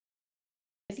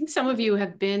I think some of you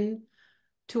have been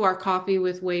to our coffee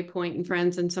with Waypoint and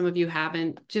friends, and some of you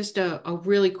haven't. Just a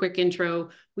really quick intro.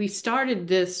 We started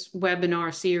this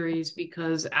webinar series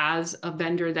because as a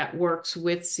vendor that works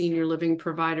with senior living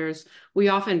providers, we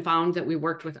often found that we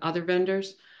worked with other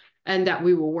vendors and that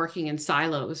we were working in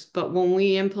silos. But when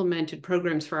we implemented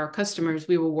programs for our customers,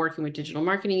 we were working with digital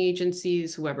marketing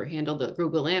agencies, whoever handled the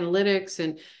Google Analytics,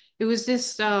 and it was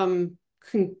this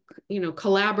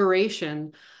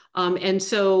collaboration. And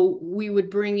so we would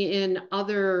bring in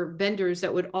other vendors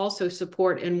that would also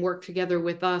support and work together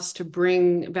with us to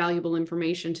bring valuable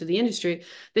information to the industry.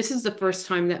 This is the first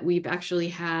time that we've actually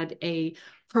had a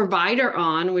provider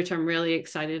on, which I'm really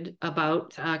excited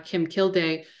about, Kim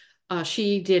Kilday.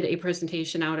 She did a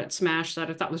presentation out at Smash that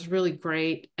I thought was really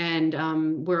great.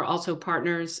 And we're also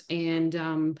partners,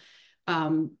 and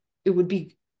it would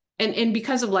be and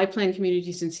because of life plan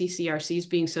communities and CCRCs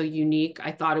being so unique,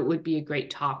 I thought it would be a great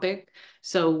topic.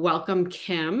 So welcome,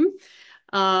 Kim.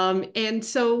 And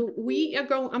so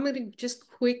I'm going to just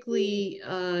quickly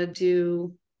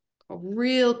do a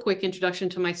real quick introduction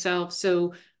to myself.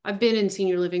 So I've been in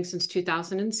senior living since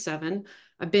 2007.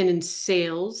 I've been in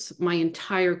sales my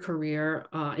entire career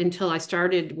until I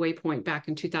started Waypoint back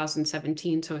in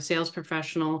 2017. So a sales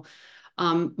professional,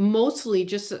 mostly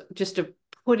just to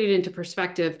put it into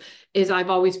perspective, is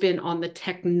I've always been on the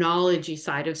technology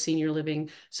side of senior living.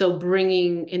 So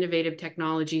bringing innovative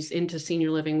technologies into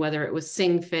senior living, whether it was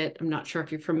SingFit, I'm not sure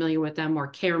if you're familiar with them,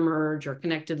 or CareMerge or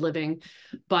Connected Living.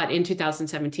 But in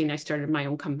 2017, I started my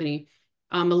own company.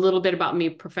 A little bit about me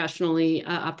professionally,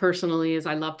 personally, is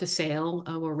I love to sail.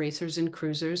 We're racers and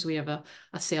cruisers. We have a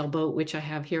sailboat, which I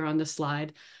have here on the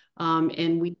slide.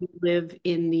 And we live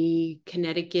in the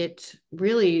Connecticut,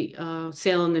 really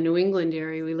sail in the New England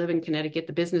area. We live in Connecticut.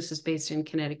 The business is based in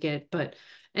Connecticut. But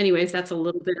anyways, that's a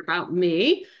little bit about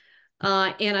me.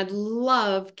 And I'd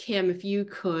love, Kim, if you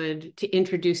could, to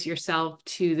introduce yourself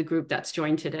to the group that's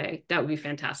joined today. That would be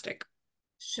fantastic.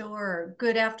 Sure.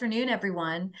 Good afternoon,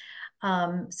 everyone.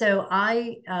 So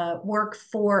I work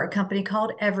for a company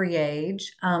called EveryAge.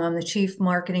 I'm the Chief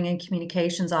Marketing and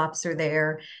Communications Officer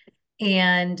there.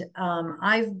 And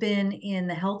I've been in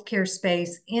the healthcare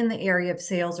space in the area of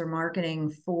sales or marketing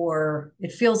for,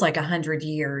 it feels like 100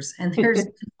 years. And there's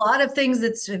a lot of things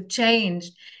that have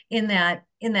changed in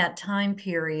that time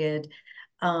period.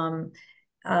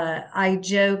 I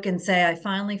joke and say I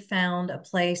finally found a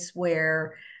place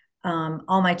where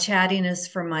all my chattiness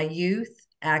from my youth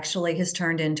actually has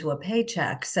turned into a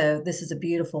paycheck. So this is a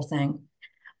beautiful thing.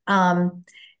 Um,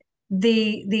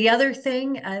 the other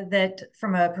thing that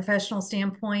from a professional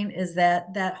standpoint is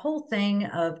that whole thing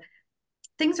of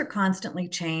things are constantly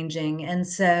changing. And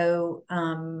so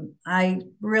I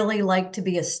really like to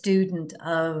be a student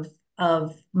of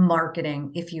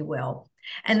marketing, if you will.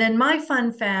 And then my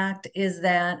fun fact is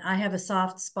that I have a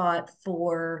soft spot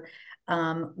for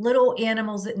little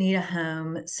animals that need a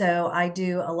home. So I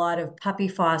do a lot of puppy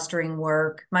fostering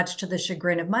work, much to the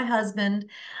chagrin of my husband.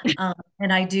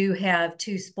 And I do have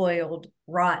two spoiled,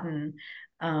 rotten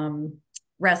um,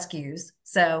 rescues.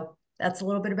 So that's a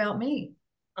little bit about me.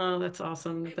 Oh, that's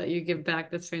awesome that you give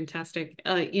back. That's fantastic.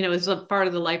 As a part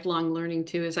of the lifelong learning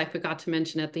too, as I forgot to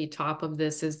mention at the top of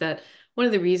this, is that one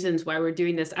of the reasons why we're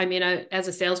doing this. I mean, as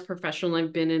a sales professional,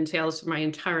 I've been in sales for my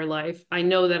entire life. I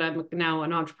know that I'm now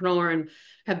an entrepreneur and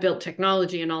have built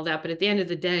technology and all that. But at the end of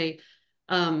the day,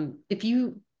 if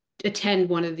you attend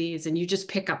one of these and you just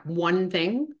pick up one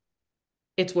thing,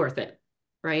 it's worth it,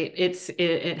 right?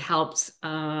 It helps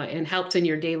and helps in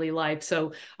your daily life.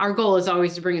 So our goal is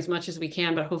always to bring as much as we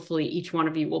can, but hopefully each one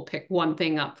of you will pick one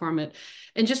thing up from it.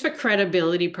 And just for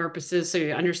credibility purposes, so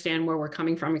you understand where we're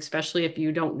coming from, especially if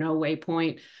you don't know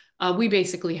Waypoint, we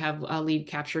basically have lead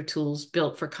capture tools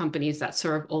built for companies that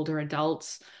serve older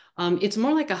adults. It's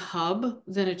more like a hub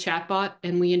than a chatbot,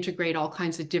 and we integrate all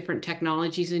kinds of different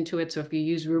technologies into it. So if you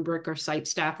use Rubrik or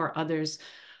SiteStaff or others,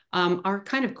 our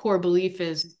kind of core belief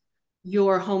is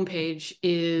your homepage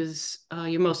is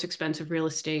your most expensive real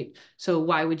estate. So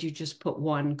why would you just put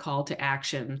one call to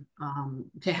action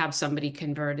to have somebody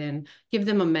convert in? Give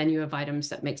them a menu of items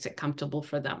that makes it comfortable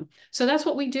for them. So that's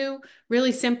what we do.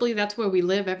 Really simply, that's where we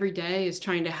live every day, is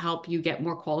trying to help you get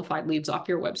more qualified leads off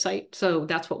your website. So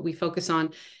that's what we focus on.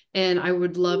 And I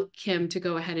would love Kim to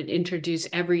go ahead and introduce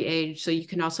EveryAge so you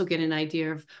can also get an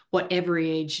idea of what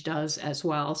EveryAge does as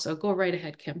well. So go right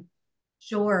ahead, Kim.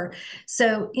 Sure.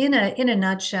 So in a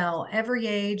nutshell,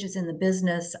 EveryAge is in the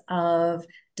business of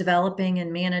developing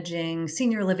and managing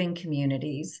senior living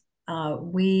communities.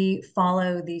 We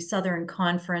follow the Southern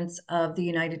Conference of the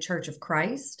United Church of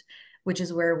Christ, which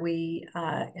is where we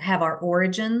have our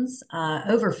origins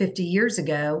over 50 years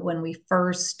ago when we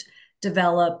first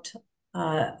developed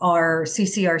our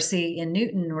CCRC in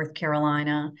Newton, North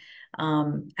Carolina,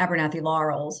 Abernathy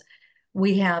Laurels.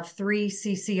 We have 3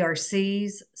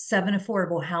 CCRCs, 7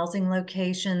 affordable housing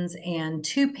locations, and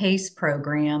 2 PACE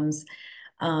programs.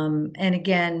 And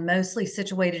again, mostly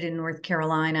situated in North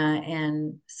Carolina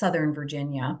and Southern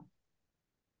Virginia.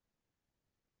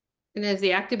 And is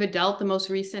the active adult the most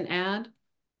recent ad?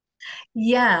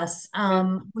 Yes,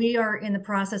 we are in the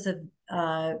process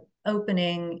of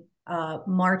opening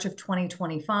March of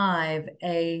 2025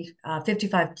 a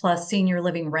 55 plus senior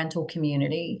living rental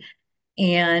community.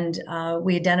 And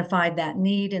we identified that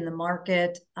need in the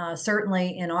market.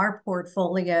 Certainly in our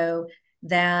portfolio,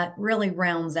 that really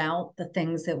rounds out the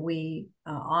things that we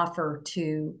offer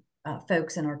to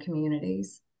folks in our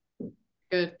communities.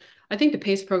 Good. I think the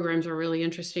PACE programs are really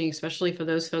interesting, especially for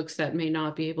those folks that may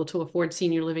not be able to afford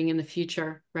senior living in the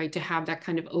future, right? To have that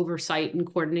kind of oversight and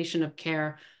coordination of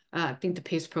care. I think the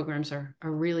PACE programs are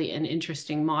really an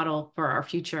interesting model for our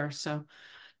future. So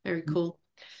very cool.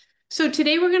 So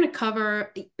today we're going to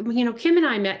cover, Kim and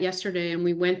I met yesterday and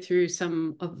we went through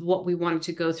some of what we wanted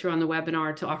to go through on the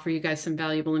webinar to offer you guys some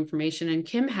valuable information. And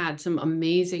Kim had some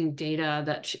amazing data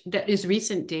that is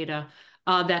recent data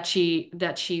that she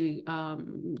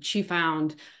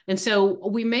found. And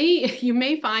so you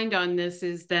may find on this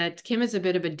is that Kim is a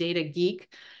bit of a data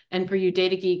geek. And for you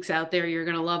data geeks out there, you're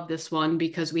going to love this one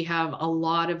because we have a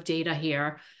lot of data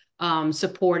here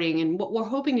supporting. And what we're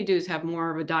hoping to do is have more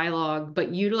of a dialogue,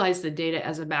 but utilize the data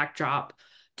as a backdrop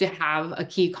to have a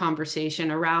key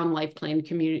conversation around life plan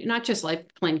community, not just life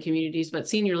plan communities, but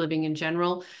senior living in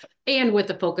general, and with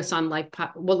the focus on life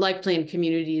plan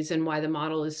communities and why the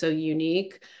model is so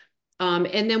unique.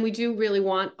 And then we do really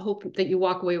hope that you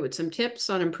walk away with some tips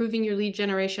on improving your lead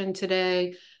generation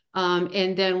today.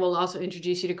 And then we'll also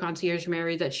introduce you to Concierge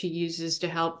Mary that she uses to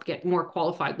help get more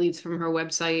qualified leads from her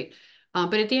website.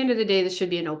 But at the end of the day, this should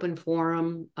be an open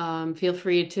forum. Feel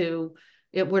free to,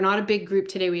 we're not a big group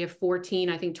today. We have 14,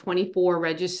 I think 24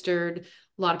 registered.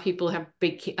 A lot of people have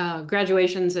big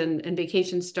graduations and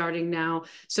vacations starting now.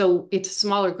 So it's a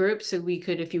smaller group. So we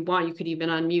could, if you want, you could even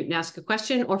unmute and ask a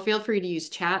question, or feel free to use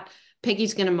chat.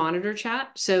 Peggy's going to monitor chat.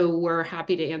 So we're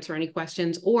happy to answer any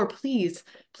questions, or please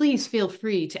feel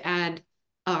free to add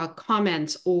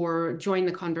comments or join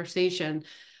the conversation.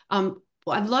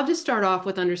 Well, I'd love to start off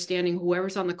with understanding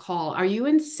whoever's on the call. Are you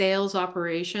in sales,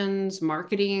 operations,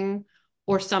 marketing,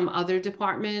 or some other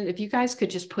department? If you guys could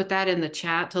just put that in the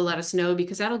chat to let us know,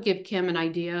 because that'll give Kim an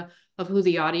idea of who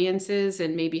the audience is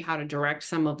and maybe how to direct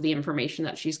some of the information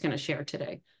that she's going to share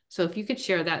today. So if you could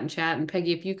share that in chat, and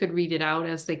Peggy, if you could read it out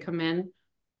as they come in.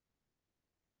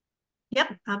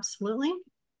 Yep, absolutely.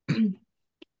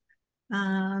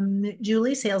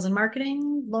 Julie, sales and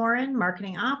marketing. Lauren,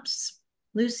 marketing ops.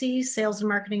 Lucy, sales and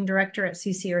marketing director at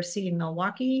CCRC in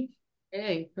Milwaukee.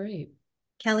 Hey, great.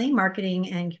 Kelly,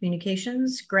 marketing and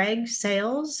communications. Greg,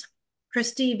 sales.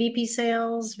 Christy, VP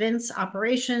sales. Vince,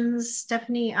 operations.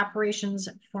 Stephanie, operations,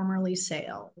 formerly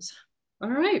sales. All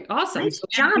right, awesome. Nice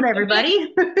job,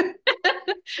 everybody.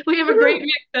 We have a great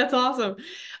mix. That's awesome.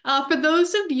 For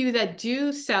those of you that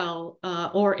do sell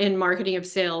or in marketing of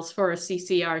sales for a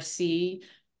CCRC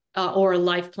or a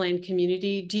life plan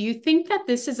community, do you think that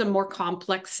this is a more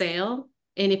complex sale?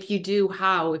 And if you do,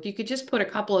 how? If you could just put a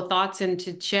couple of thoughts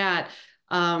into chat,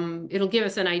 it'll give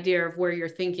us an idea of where you're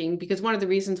thinking, because one of the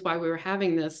reasons why we were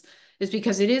having this is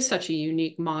because it is such a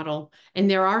unique model. And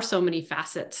there are so many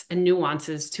facets and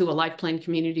nuances to a life plan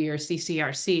community or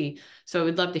CCRC. So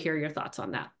we'd love to hear your thoughts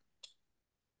on that.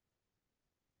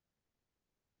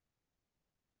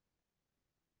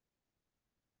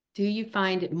 Do you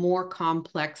find it more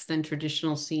complex than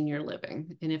traditional senior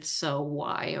living? And if so,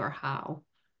 why or how?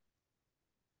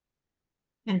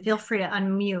 And feel free to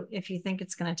unmute if you think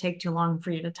it's going to take too long for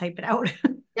you to type it out.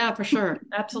 Yeah, for sure.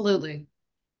 Absolutely.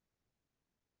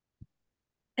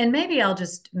 And maybe I'll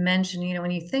just mention, when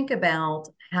you think about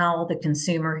how the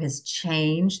consumer has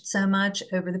changed so much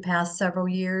over the past several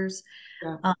years,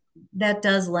 yeah. That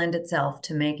does lend itself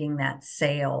to making that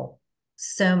sale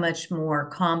so much more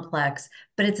complex.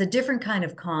 But it's a different kind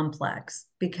of complex,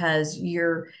 because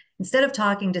instead of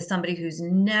talking to somebody who's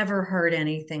never heard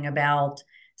anything about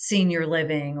senior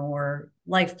living or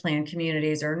life plan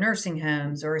communities or nursing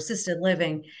homes or assisted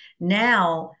living,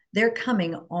 now they're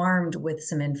coming armed with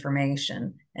some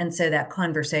information. And so that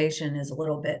conversation is a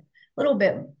little bit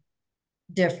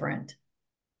different.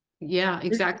 Yeah,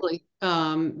 exactly.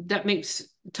 That makes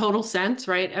total sense,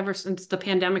 right? Ever since the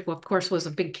pandemic, of course, was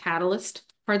a big catalyst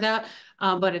for that.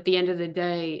 But at the end of the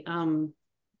day,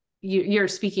 you're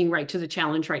speaking right to the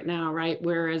challenge right now, right?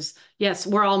 Whereas, yes,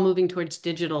 we're all moving towards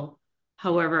digital.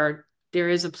 However, there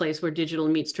is a place where digital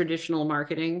meets traditional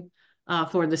marketing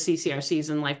for the CCRCs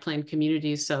and life plan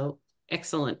communities. So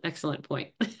excellent point.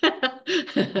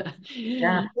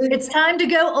 Yeah, it's time to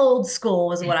go old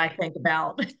school is what I think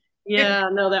about. Yeah,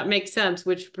 no, that makes sense,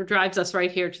 which drives us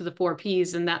right here to the 4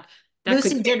 Ps, and that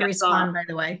Lucy could did kick us off. respond, by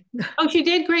the way. Oh, she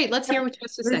did? Great. Let's hear what she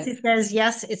has to Lucy say. says,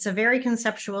 yes, it's a very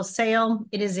conceptual sale.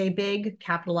 It is a big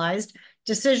capitalized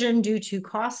decision due to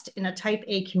cost in a type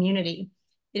A community.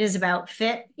 It is about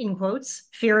fit, in quotes,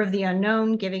 fear of the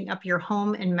unknown, giving up your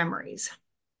home and memories.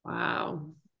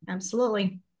 Wow.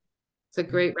 Absolutely. It's a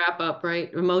great wrap up,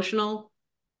 right? Emotional,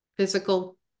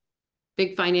 physical,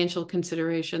 big financial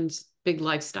considerations, big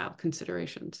lifestyle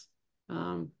considerations.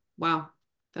 Wow,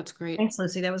 that's great. Thanks,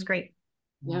 Lucy. That was great.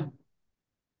 Yeah.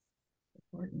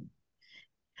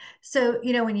 So,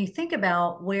 when you think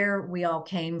about where we all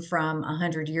came from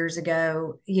 100 years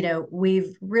ago,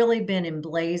 we've really been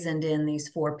emblazoned in these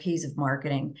 4 Ps of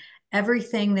marketing.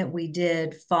 Everything that we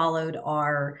did followed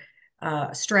our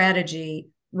strategy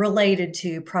related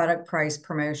to product, price,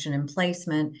 promotion, and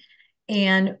placement.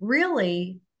 And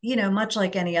really, much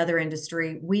like any other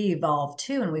industry, we evolved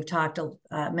too. And we've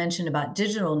mentioned about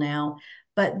digital now,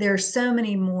 but there's so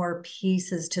many more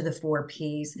pieces to the 4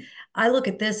 Ps. I look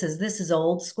at this is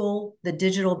old school. The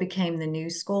digital became the new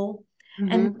school.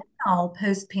 Mm-hmm. And now,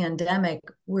 post-pandemic,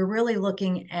 we're really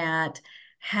looking at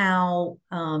how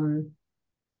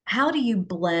do you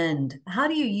blend? How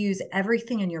do you use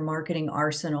everything in your marketing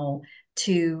arsenal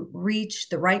to reach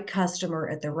the right customer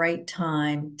at the right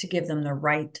time to give them the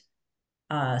right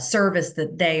service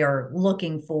that they are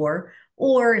looking for,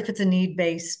 or if it's a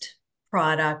need-based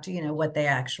product, what they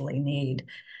actually need.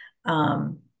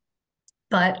 But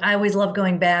I always love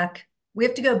going back. We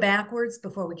have to go backwards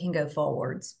before we can go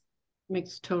forwards.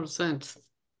 Makes total sense.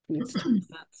 Makes total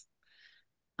sense.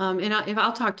 And if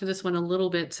I'll talk to this one a little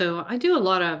bit. So I do a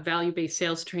lot of value-based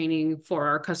sales training for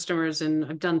our customers, and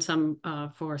I've done some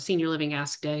for Senior Living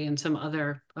Ask Day and some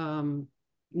other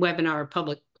webinar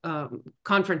public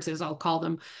conferences, I'll call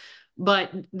them.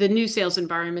 But the new sales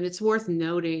environment, it's worth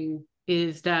noting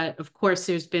is that, of course,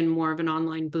 there's been more of an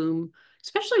online boom,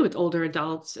 especially with older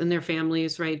adults and their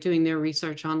families, right, doing their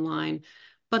research online.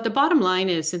 But the bottom line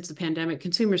is, since the pandemic,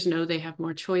 consumers know they have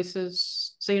more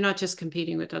choices. So you're not just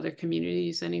competing with other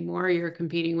communities anymore. You're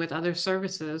competing with other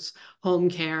services, home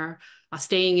care,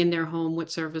 staying in their home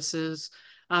with services.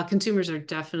 Consumers are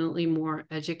definitely more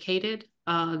educated.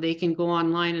 They can go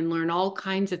online and learn all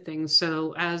kinds of things.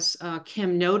 So as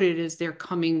Kim noted, is they're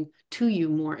coming to you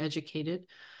more educated.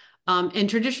 And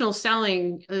traditional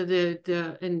selling,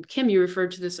 and Kim, you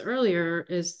referred to this earlier,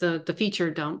 is the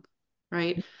feature dump,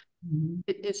 right? Mm-hmm.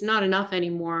 It's not enough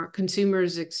anymore.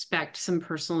 Consumers expect some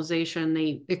personalization.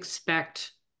 They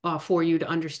expect for you to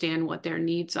understand what their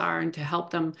needs are and to help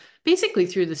them basically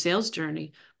through the sales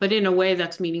journey, but in a way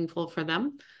that's meaningful for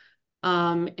them.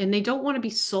 And they don't want to be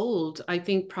sold. I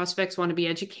think prospects want to be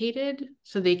educated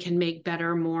so they can make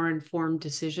better, more informed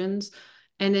decisions.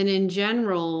 And then in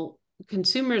general,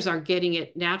 consumers are getting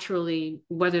it naturally,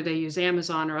 whether they use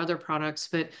Amazon or other products,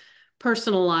 but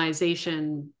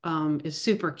personalization is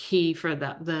super key for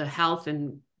the health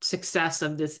and success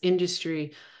of this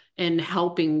industry and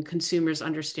helping consumers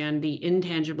understand the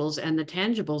intangibles and the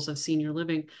tangibles of senior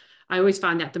living. I always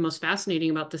find that the most fascinating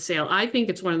about the sale. I think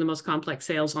it's one of the most complex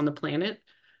sales on the planet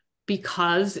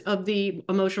because of the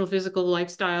emotional, physical,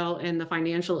 lifestyle, and the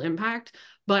financial impact,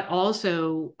 but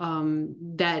also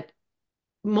that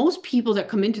most people that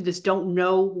come into this don't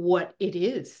know what it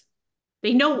is.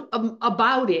 They know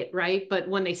about it, right? But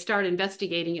when they start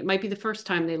investigating, it might be the first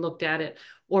time they looked at it,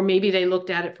 or maybe they looked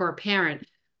at it for a parent,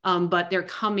 but they're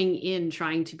coming in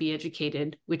trying to be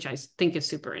educated, which I think is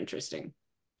super interesting.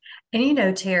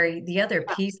 And Terry, the other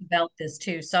piece about this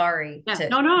too, sorry. Yeah.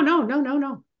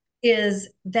 No. Is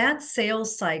that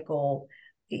sales cycle,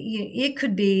 it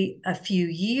could be a few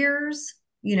years.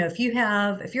 If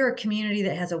you're a community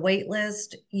that has a wait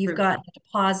list, you've got a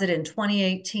deposit in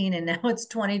 2018 and now it's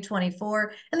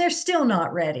 2024 and they're still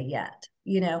not ready yet.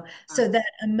 So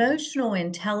that emotional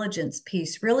intelligence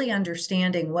piece, really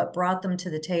understanding what brought them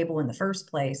to the table in the first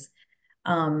place,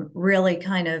 really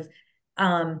kind of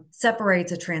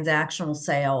separates a transactional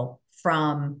sale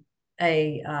from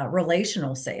a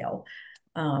relational sale.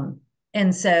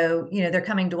 And so, they're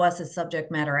coming to us as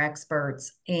subject matter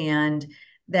experts. And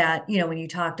that, when you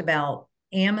talked about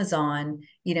Amazon,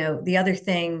 the other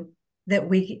thing that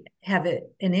we have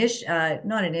an issue,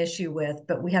 not an issue with,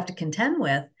 but we have to contend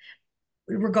with,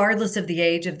 regardless of the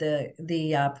age of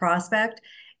the prospect,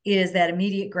 is that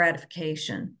immediate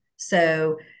gratification.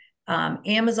 So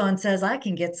Amazon says I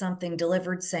can get something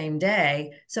delivered same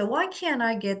day. So why can't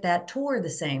I get that tour the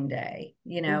same day?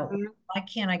 You know, Mhm. why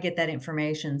can't I get that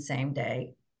information same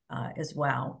day as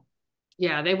well?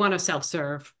 Yeah, they want to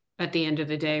self-serve at the end of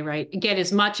the day, right? Get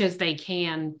as much as they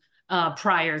can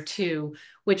prior to,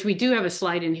 which we do have a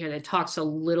slide in here that talks a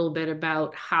little bit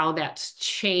about how that's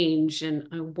changed. And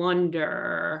I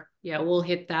wonder, yeah, we'll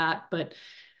hit that. But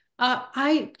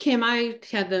Kim, I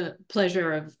had the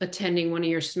pleasure of attending one of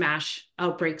your Smash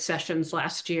outbreak sessions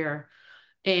last year.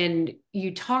 And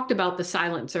you talked about the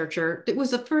silent searcher. It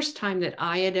was the first time that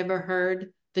I had ever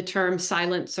heard the term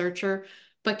silent searcher.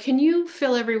 But can you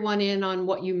fill everyone in on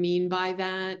what you mean by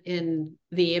that and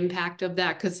the impact of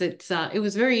that? Because it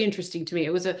was very interesting to me.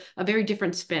 It was a very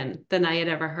different spin than I had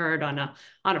ever heard on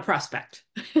a prospect.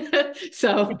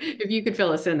 So if you could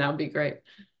fill us in, that would be great.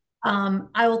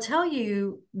 I will tell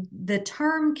you, the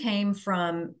term came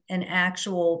from an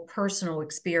actual personal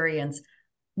experience,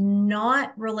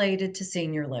 not related to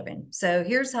senior living. So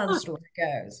here's how the Huh. story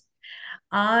goes.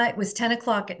 It was 10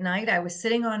 o'clock at night. I was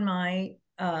sitting on my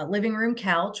living room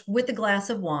couch with a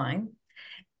glass of wine,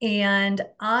 and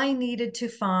I needed to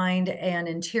find an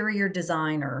interior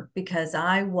designer because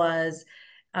I was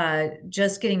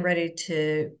just getting ready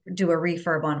to do a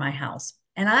refurb on my house.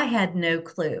 And I had no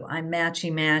clue. I'm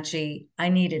matchy matchy. I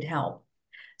needed help.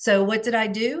 So what did I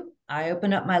do? I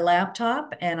opened up my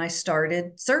laptop and I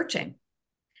started searching.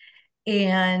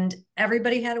 And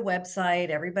everybody had a website.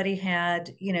 Everybody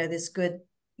had, this good,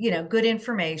 good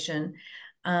information.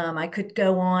 I could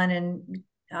go on and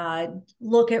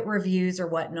look at reviews or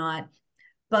whatnot.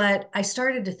 But I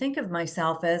started to think of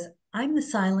myself as I'm the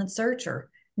silent searcher.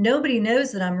 Nobody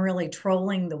knows that I'm really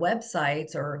trolling the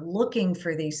websites or looking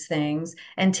for these things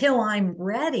until I'm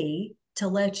ready to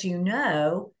let you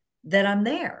know that I'm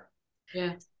there.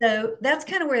 Yeah. So that's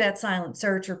kind of where that silent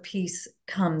searcher piece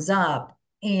comes up.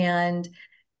 And,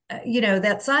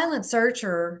 that silent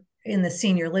searcher in the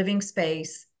senior living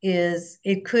space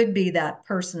it could be that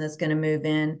person that's going to move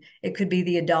in. It could be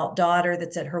the adult daughter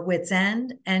that's at her wit's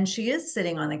end, and she is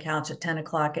sitting on the couch at 10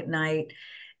 o'clock at night,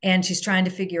 and she's trying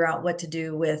to figure out what to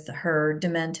do with her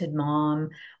demented mom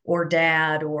or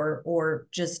dad, or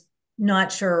just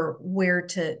not sure where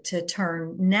to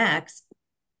turn next.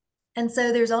 And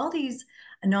so there's all these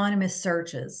anonymous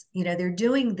searches. They're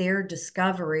doing their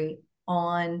discovery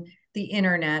on the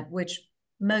internet, which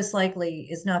most likely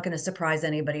is not going to surprise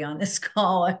anybody on this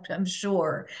call, I'm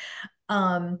sure.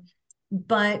 Um,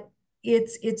 but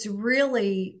it's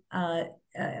really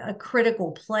a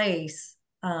critical place.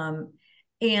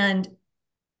 And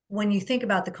when you think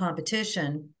about the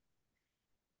competition,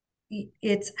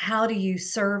 it's how do you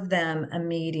serve them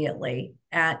immediately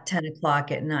at 10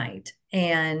 o'clock at night?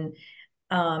 And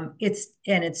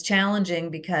it's challenging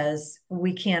because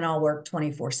we can't all work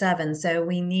 24/7. So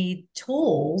we need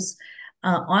tools,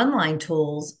 online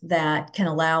tools that can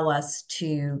allow us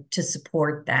to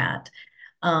support that.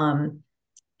 Um,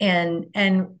 and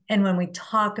when we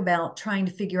talk about trying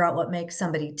to figure out what makes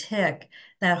somebody tick,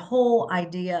 that whole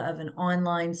idea of an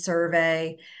online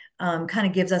survey kind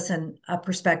of gives us a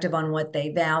perspective on what they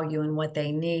value and what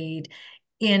they need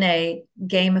in a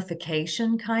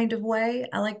gamification kind of way,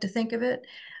 I like to think of it.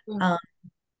 Um,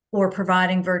 or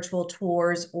providing virtual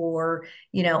tours, or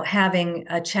having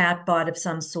a chat bot of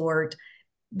some sort.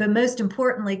 But most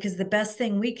importantly, because the best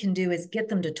thing we can do is get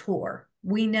them to tour.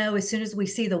 We know as soon as we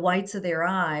see the whites of their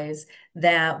eyes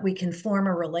that we can form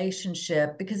a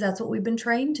relationship, because that's what we've been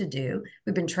trained to do.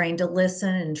 We've been trained to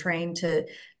listen and trained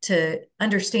to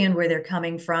understand where they're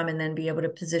coming from and then be able to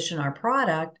position our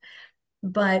product.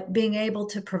 But being able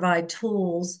to provide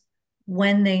tools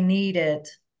when they need it,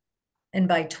 and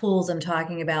by tools, I'm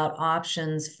talking about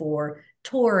options for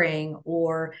touring,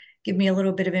 or give me a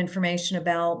little bit of information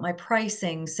about my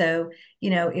pricing. So,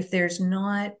 if there's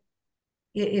not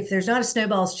a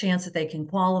snowball's chance that they can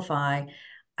qualify,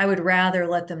 I would rather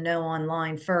let them know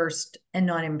online first and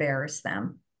not embarrass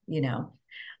them, So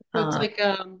Uh,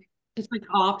 it's like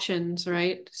options,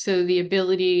 right? So the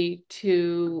ability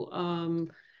to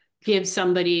give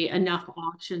somebody enough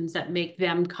options that make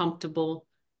them comfortable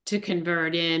to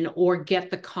convert in or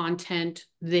get the content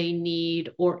they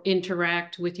need or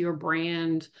interact with your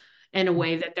brand in a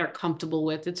way that they're comfortable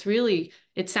with.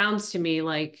 It sounds to me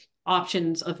like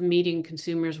options of meeting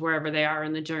consumers wherever they are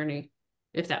in the journey,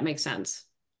 if that makes sense.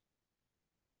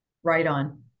 right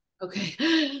on.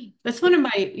 Okay. That's one of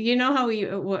my, you know how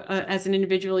you, as an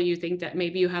individual, you think that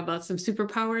maybe you have some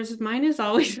superpowers. Mine is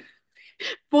always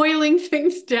boiling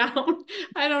things down.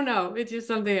 I don't know. It's just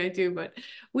something I do. But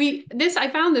I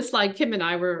found this slide. Kim and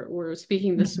I were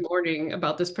speaking this morning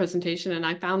about this presentation, and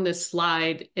I found this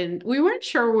slide, and we weren't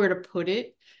sure where to put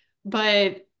it,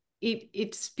 but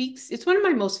it speaks. It's one of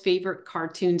my most favorite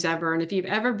cartoons ever. And if you've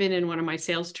ever been in one of my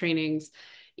sales trainings,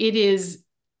 it is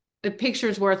a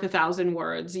picture's worth 1,000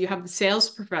 words. You have the sales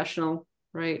professional,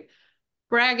 right,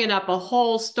 bragging up a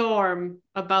whole storm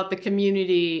about the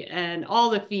community and all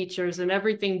the features and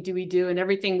everything we do and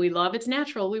everything we love. It's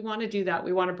natural. We want to do that.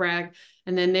 We want to brag.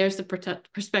 And then there's the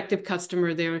prospective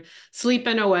customer. They're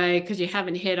sleeping away because you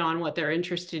haven't hit on what they're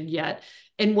interested yet.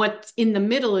 And what's in the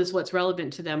middle is what's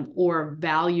relevant to them or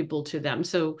valuable to them.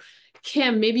 So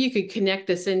Kim, maybe you could connect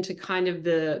this into kind of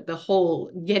the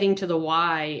whole getting to the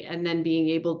why and then being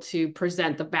able to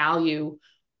present the value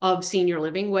of senior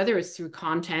living, whether it's through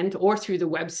content or through the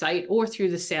website or through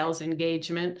the sales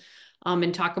engagement,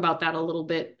 and talk about that a little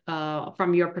bit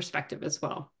from your perspective as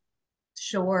well.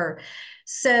 Sure.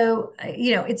 So,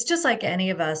 it's just like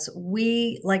any of us,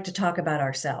 we like to talk about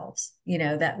ourselves,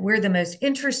 that we're the most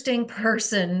interesting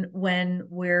person when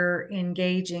we're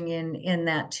engaging in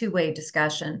that two-way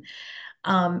discussion.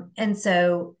 And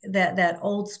so that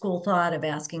old school thought of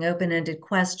asking open-ended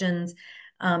questions.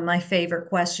 My favorite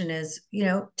question is,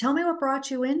 tell me what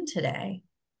brought you in today.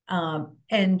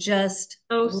 And just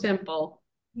so simple.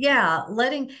 Yeah,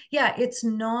 it's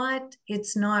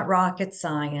not rocket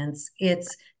science.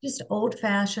 It's just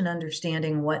old-fashioned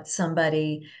understanding what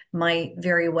somebody might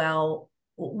very well,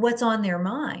 what's on their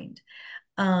mind.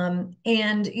 And,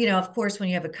 of course, when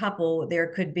you have a couple, there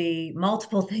could be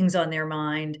multiple things on their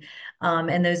mind.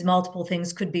 And those multiple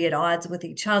things could be at odds with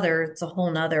each other. It's a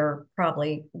whole nother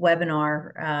probably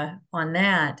webinar on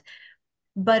that.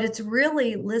 But it's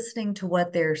really listening to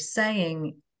what they're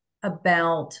saying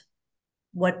about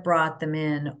what brought them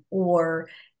in, or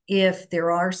if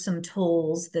there are some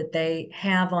tools that they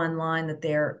have online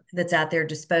that's at their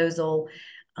disposal,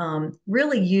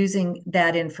 really using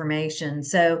that information.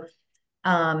 So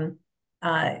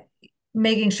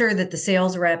making sure that the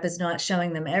sales rep is not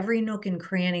showing them every nook and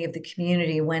cranny of the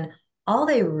community when all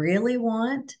they really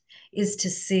want is to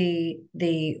see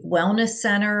the wellness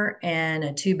center and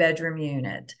a 2-bedroom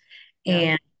unit,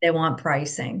 and they want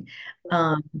pricing.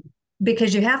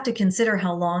 Because you have to consider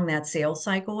how long that sales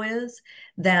cycle is,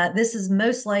 that this is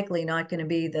most likely not going to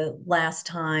be the last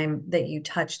time that you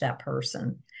touch that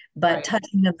person. But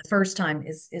touching them the first time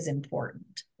is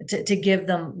important to give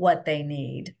them what they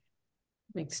need.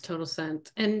 Makes total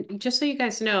sense. And just so you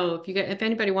guys know, if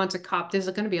anybody wants a copy, there's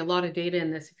going to be a lot of data in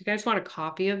this. If you guys want a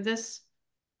copy of this,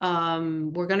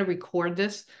 we're going to record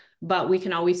this, but we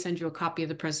can always send you a copy of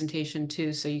the presentation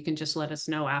too. So you can just let us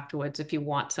know afterwards if you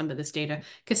want some of this data,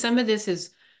 because some of this is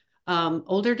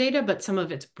older data, but some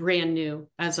of it's brand new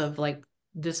as of like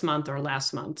this month or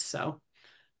last month. So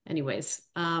anyways,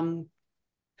 do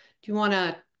you want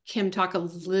to, Kim, talk a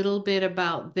little bit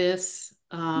about this?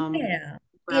 Yeah.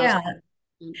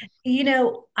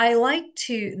 I like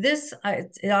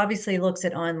it obviously looks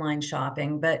at online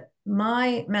shopping, but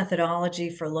my methodology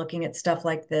for looking at stuff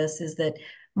like this is that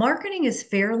marketing is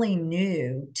fairly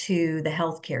new to the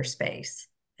healthcare space.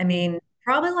 I mean,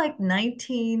 probably like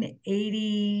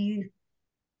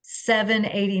 1987,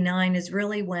 89 is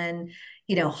really when,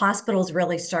 hospitals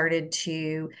really started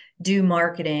to do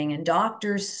marketing, and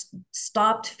doctors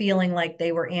stopped feeling like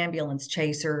they were ambulance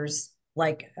chasers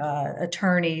like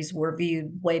attorneys were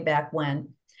viewed way back when.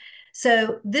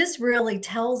 So this really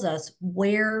tells us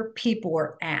where people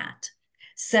are at.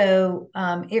 So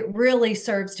it really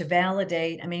serves to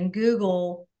validate. I mean,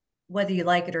 Google, whether you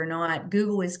like it or not,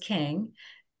 Google is king.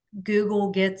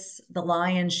 Google gets the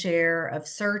lion's share of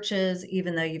searches,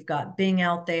 even though you've got Bing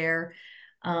out there.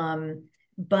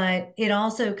 But it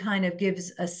also kind of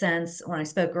gives a sense, when I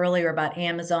spoke earlier about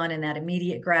Amazon and that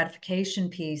immediate gratification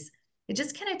piece, it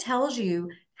just kind of tells you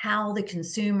how the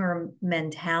consumer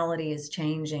mentality is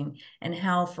changing, and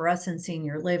how for us in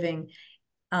senior living,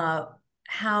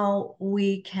 how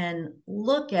we can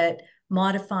look at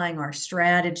modifying our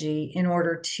strategy in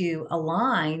order to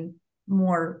align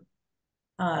more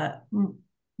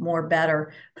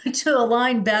better, to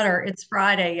align better. It's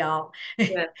Friday, y'all.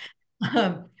 Yeah.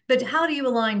 But how do you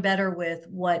align better with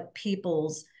what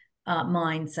people's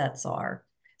mindsets are?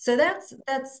 So that's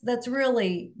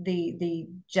really the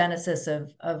genesis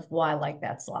of why I like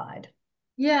that slide.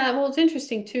 Yeah, well, it's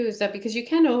interesting too, is that because you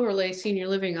can overlay senior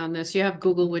living on this, you have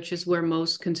Google, which is where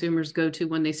most consumers go to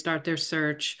when they start their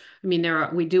search. I mean,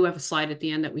 we do have a slide at the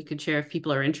end that we could share if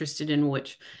people are interested in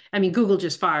which, I mean, Google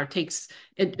just far takes,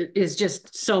 it is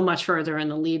just so much further in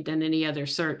the lead than any other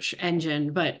search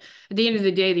engine. But at the end of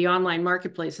the day, the online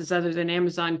marketplaces, other than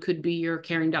Amazon, could be your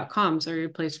caring.coms or your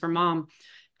place for mom.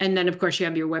 And then, of course, you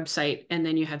have your website and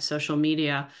then you have social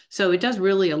media. So it does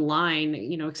really align,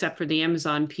 except for the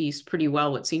Amazon piece, pretty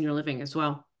well with senior living as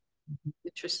well.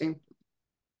 Interesting.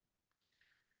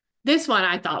 This one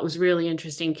I thought was really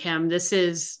interesting, Kim. This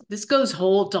goes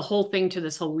whole thing to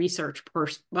this whole research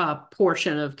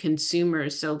portion of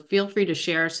consumers. So feel free to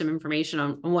share some information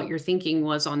on what your thinking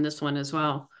was on this one as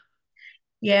well.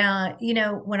 Yeah,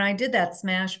 when I did that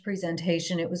SMASH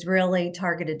presentation, it was really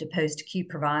targeted to post-acute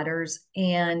providers.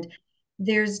 And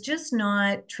there's just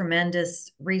not tremendous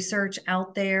research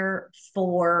out there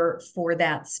for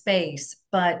that space.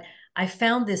 But I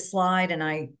found this slide and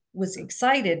I was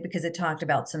excited because it talked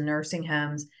about some nursing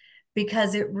homes,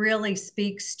 because it really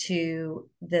speaks to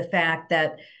the fact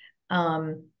that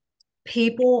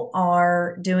people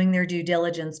are doing their due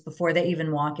diligence before they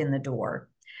even walk in the door.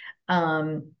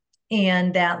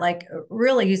 And that, like,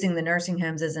 really using the nursing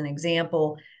homes as an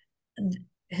example,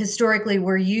 historically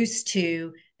we're used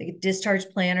to the discharge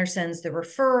planner sends the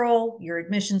referral, your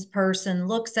admissions person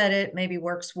looks at it, maybe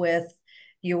works with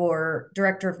your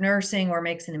director of nursing or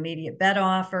makes an immediate bed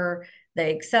offer.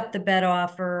 They accept the bed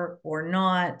offer or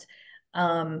not.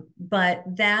 But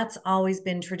that's always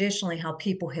been traditionally how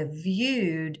people have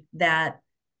viewed that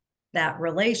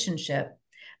relationship.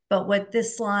 But what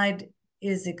this slide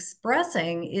is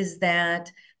expressing is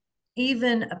that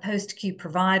even a post-acute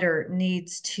provider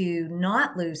needs to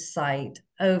not lose sight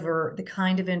over the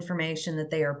kind of information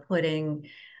that they are putting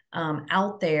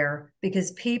out there,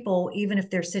 because people, even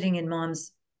if they're sitting in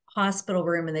mom's hospital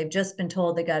room and they've just been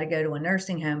told they got to go to a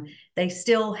nursing home, they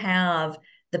still have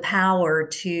the power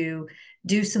to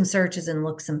do some searches and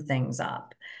look some things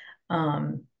up.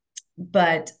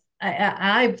 But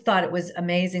I thought it was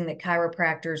amazing that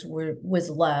chiropractors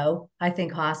was low. I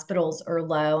think hospitals are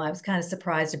low. I was kind of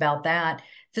surprised about that.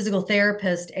 Physical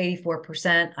therapist,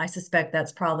 84%. I suspect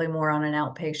that's probably more on an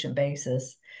outpatient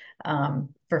basis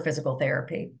for physical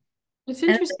therapy. It's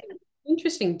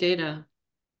interesting data.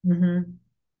 Mm-hmm.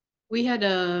 We had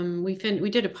we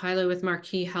did a pilot with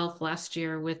Marquee Health last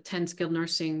year with 10 skilled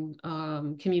nursing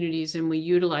communities, and we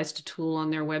utilized a tool on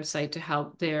their website to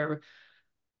help their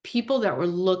people that were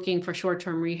looking for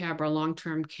short-term rehab or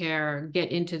long-term care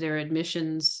get into their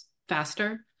admissions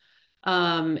faster.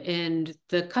 And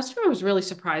the customer was really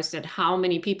surprised at how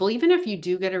many people, even if you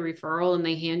do get a referral and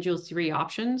they hand you 3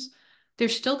 options, they're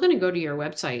still going to go to your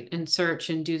website and search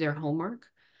and do their homework.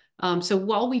 So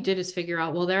what we did is figure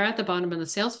out, well, they're at the bottom of the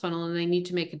sales funnel and they need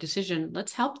to make a decision.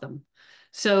 Let's help them.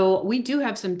 So we do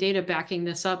have some data backing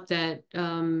this up that,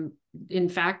 in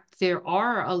fact, there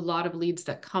are a lot of leads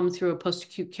that come through a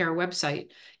post-acute care website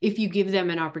if you give them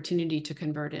an opportunity to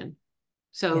convert in.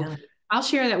 So yeah. I'll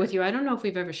share that with you. I don't know if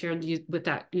we've ever shared you with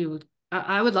that.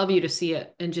 I would love you to see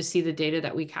it and just see the data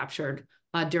that we captured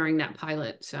during that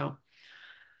pilot. So,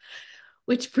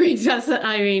 which brings us,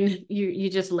 I mean, you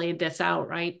just laid this out,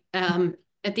 right?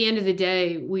 At the end of the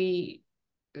day, we,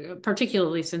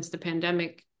 particularly since the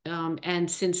pandemic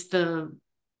and since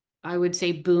I would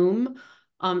say, boom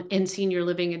in senior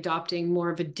living adopting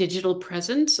more of a digital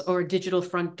presence or a digital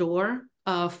front door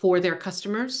for their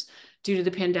customers due to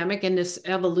the pandemic and this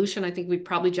evolution. I think we've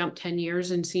probably jumped 10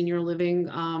 years in senior living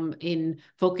in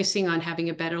focusing on having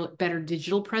a better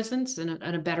digital presence and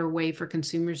a better way for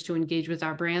consumers to engage with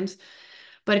our brands.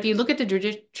 But if you look at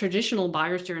the traditional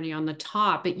buyer's journey on the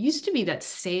top, it used to be that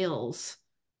sales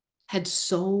had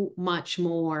so much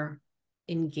more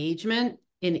engagement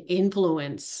and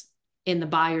influence in the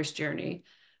buyer's journey.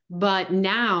 But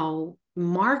now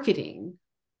marketing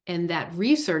and that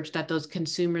research that those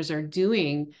consumers are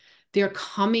doing, they're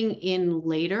coming in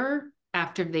later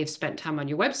after they've spent time on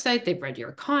your website, they've read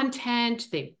your content,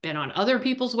 they've been on other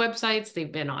people's websites,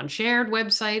 they've been on shared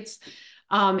websites.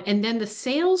 And then the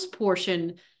sales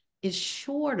portion is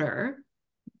shorter.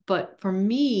 But for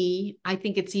me, I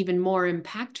think it's even more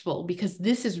impactful because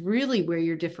this is really where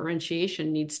your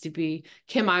differentiation needs to be.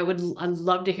 Kim, I'd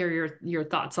love to hear your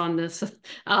thoughts on this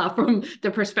from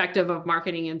the perspective of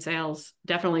marketing and sales,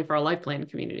 definitely for a life plan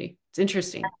community. It's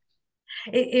interesting.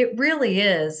 It really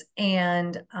is.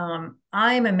 And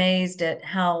I'm amazed at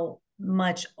how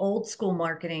much old school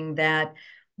marketing that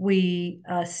we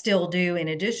still do in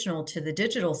additional to the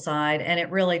digital side. And it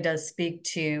really does speak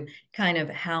to kind of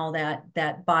how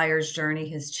that buyer's journey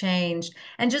has changed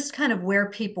and just kind of where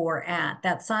people are at.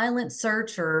 That silent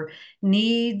searcher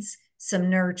needs some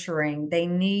nurturing. They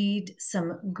need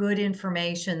some good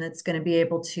information that's going to be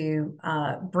able to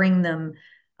bring them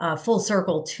full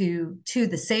circle to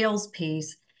the sales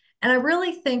piece. And I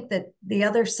really think that the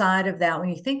other side of that, when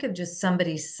you think of just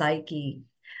somebody's psyche,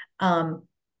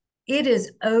 it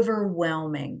is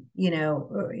overwhelming,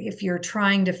 if you're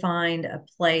trying to find a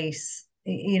place,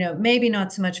 maybe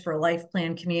not so much for a life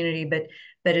plan community, but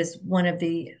as one of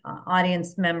the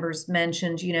audience members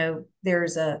mentioned,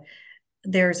 there's a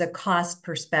cost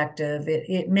perspective.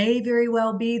 It may very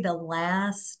well be the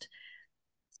last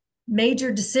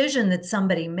major decision that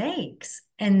somebody makes.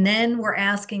 And then we're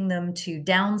asking them to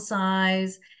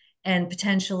downsize and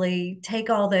potentially take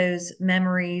all those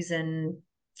memories and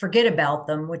forget about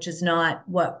them, which is not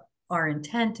what our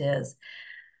intent is.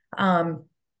 But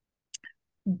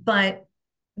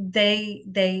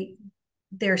they're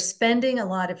spending a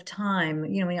lot of time.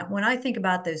 When I think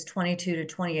about those 22 to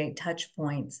 28 touch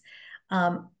points,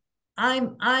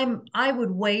 I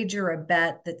would wager a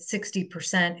bet that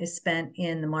 60% is spent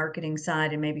in the marketing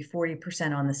side and maybe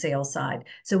 40% on the sales side.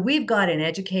 So we've got an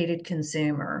educated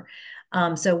consumer.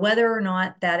 So whether or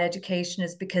not that education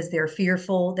is because they're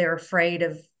fearful, they're afraid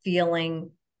of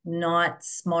feeling not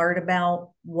smart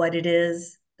about what it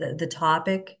is, the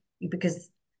topic, because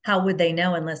how would they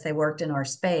know unless they worked in our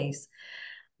space?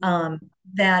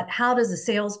 That how does a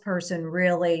salesperson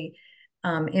really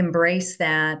embrace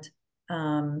that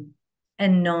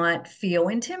and not feel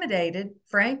intimidated,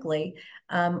 frankly?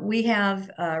 We have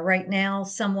right now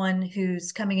someone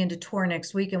who's coming into tour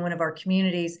next week in one of our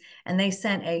communities, and they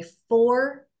sent a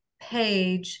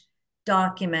 4-page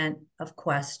document of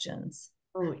questions.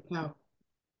 Oh, wow.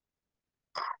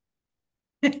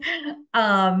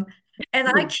 And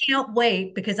I can't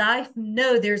wait because I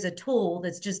know there's a tool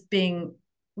that's just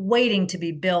waiting to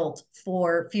be built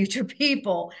for future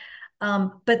people.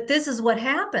 But this is what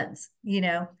happens,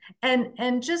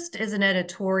 and just as an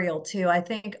editorial too, I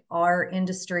think our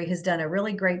industry has done a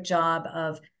really great job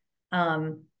of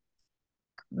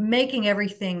making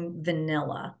everything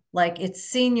vanilla. Like, it's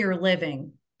senior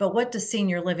living, but what does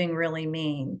senior living really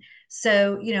mean?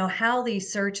 So, how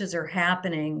these searches are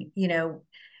happening,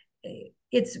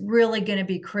 it's really going to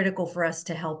be critical for us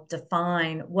to help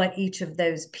define what each of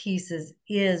those pieces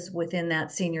is within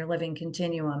that senior living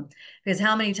continuum. Because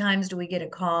how many times do we get a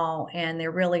call and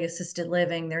they're really assisted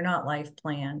living, they're not life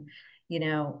plan,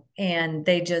 and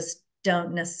they just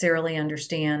don't necessarily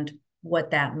understand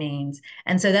what that means.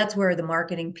 And so that's where the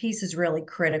marketing piece is really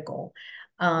critical.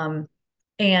 And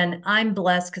I'm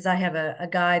blessed because I have a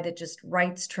guy that just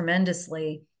writes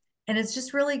tremendously. And it's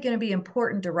just really going to be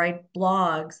important to write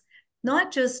blogs,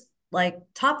 not just like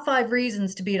top 5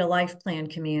 reasons to be at a life plan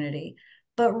community,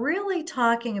 but really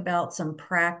talking about some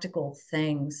practical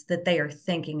things that they are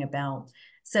thinking about.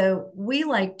 So we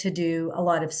like to do a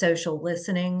lot of social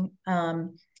listening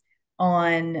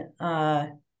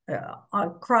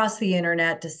across the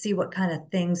internet to see what kind of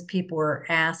things people are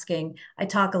asking. I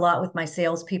talk a lot with my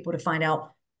salespeople to find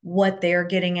out what they're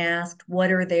getting asked,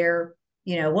 what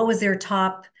was their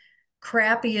top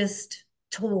crappiest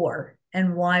tour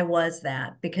and why was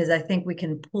that? Because I think we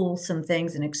can pull some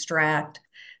things and extract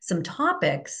some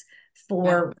topics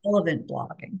for relevant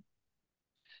blogging.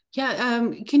 Yeah.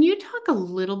 Can you talk a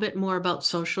little bit more about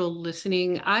social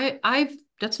listening?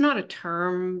 That's not a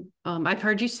term. I've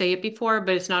heard you say it before,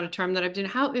 but it's not a term that I've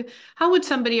done. How would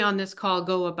somebody on this call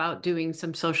go about doing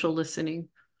some social listening?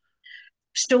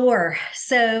 Sure.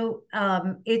 So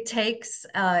it takes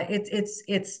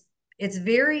it's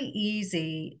very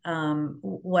easy.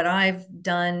 What I've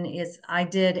done is I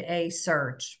did a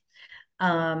search,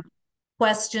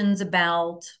 questions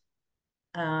about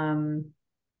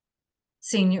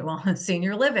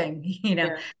senior living,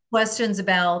 questions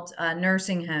about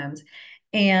nursing homes.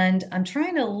 And I'm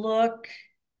trying to look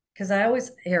because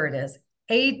here it is.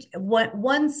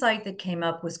 One site that came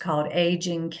up was called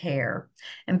Aging Care.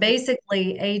 And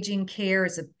basically Aging Care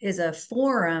is a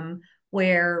forum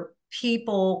where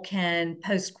people can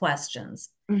post questions.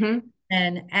 Mm-hmm.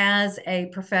 And as a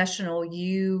professional,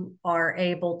 you are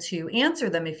able to answer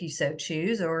them if you so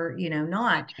choose, or,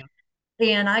 not.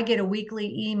 And I get a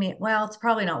weekly email. Well, it's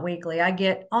probably not weekly. I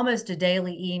get almost a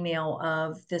daily email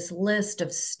of this list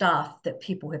of stuff that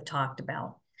people have talked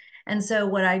about. And so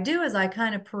what I do is I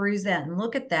kind of peruse that and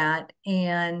look at that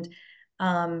and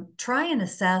try and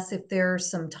assess if there are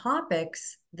some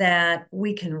topics that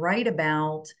we can write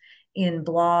about in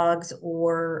blogs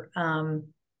or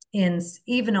in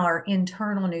even our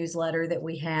internal newsletter that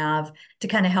we have to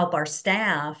kind of help our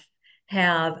staff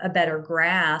have a better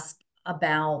grasp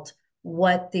about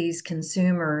what these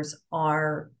consumers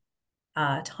are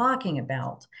talking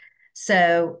about.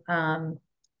 So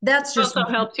that's just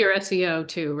Also helps your SEO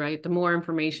too, right? The more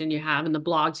information you have and the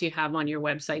blogs you have on your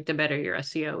website, the better your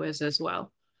SEO is as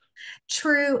well.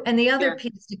 true. And the other Yeah.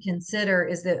 piece to consider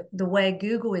is that the way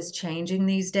Google is changing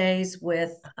these days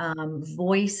with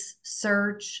voice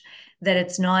search, that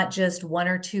it's not just one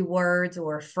or two words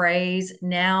or a phrase.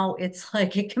 Now it's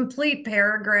like a complete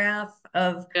paragraph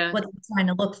of Yeah. what they're trying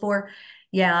to look for.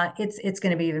 Yeah, it's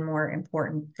going to be even more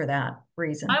important for that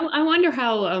reason. I wonder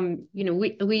how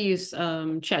we use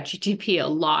ChatGPT a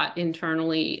lot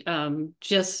internally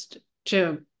just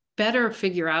to better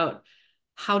figure out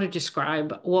how to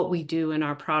describe what we do in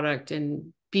our product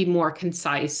and be more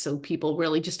concise so people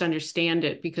really just understand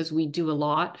it because we do a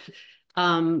lot.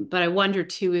 But I wonder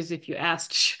too is if you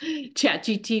asked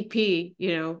ChatGPT,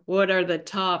 what are the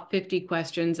top 50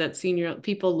 questions that senior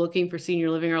people looking for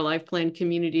senior living or life plan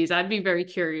communities? I'd be very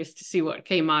curious to see what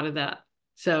came out of that.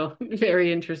 So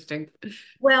very interesting.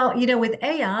 Well, with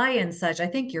AI and such, I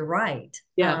think you're right.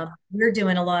 Yeah. We're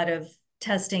doing a lot of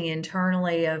testing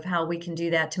internally of how we can do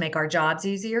that to make our jobs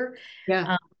easier.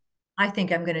 Yeah. I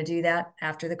think I'm going to do that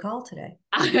after the call today.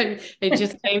 It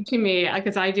just came to me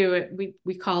because I do it.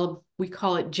 We call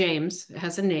it James. It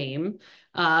has a name,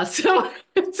 so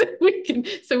so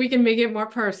we can make it more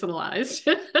personalized.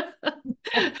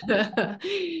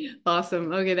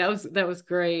 Awesome. Okay, that was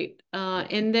great.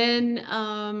 And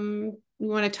then we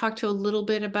want to talk to a little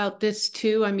bit about this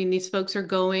too. I mean, these folks are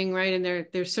going right, and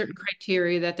there's certain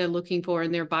criteria that they're looking for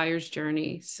in their buyer's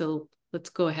journey. So let's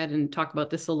go ahead and talk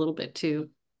about this a little bit too.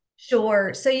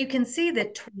 Sure. So you can see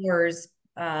that tours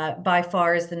by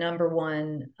far is the number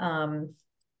one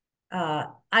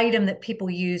item that people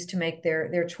use to make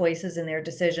their choices and their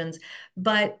decisions.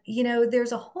 But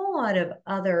there's a whole lot of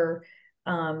other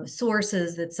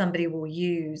sources that somebody will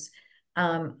use.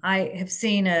 I have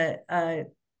seen not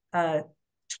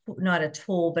a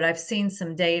tool, but I've seen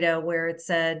some data where it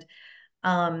said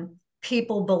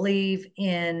people believe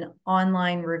in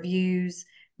online reviews.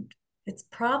 It's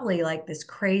probably like this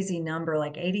crazy number,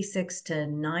 like 86 to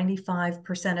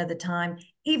 95% of the time,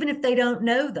 even if they don't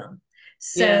know them.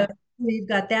 So Yeah. we've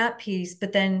got that piece,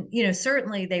 but then,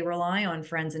 certainly they rely on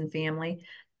friends and family.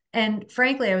 And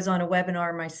frankly, I was on a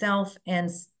webinar myself, and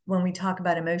when we talk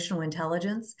about emotional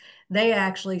intelligence, they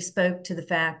actually spoke to the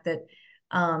fact that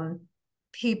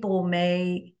people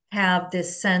may have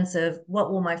this sense of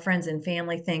what will my friends and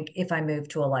family think if I move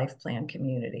to a life plan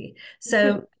community.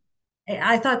 So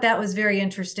I thought that was very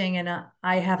interesting, and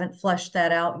I haven't fleshed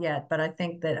that out yet, but I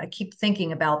think that I keep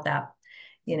thinking about that,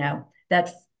 that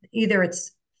either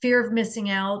it's fear of missing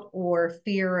out or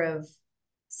fear of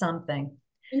something.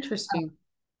 Interesting.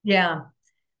 Yeah.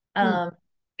 Hmm. Um,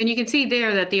 And you can see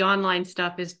there that the online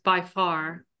stuff is by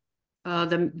far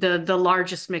the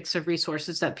largest mix of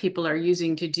resources that people are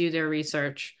using to do their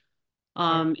research.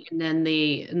 And then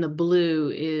the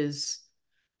blue is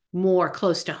more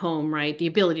close to home, right? The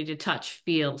ability to touch,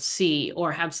 feel, see,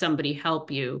 or have somebody help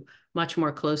you much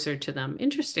more closer to them.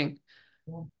 Interesting.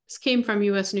 yeah. This came from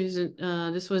US News.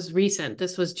 This was recent.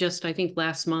 This was just, I think,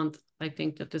 last month, I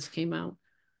think that this came out.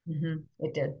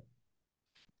 It did.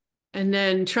 And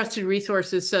then trusted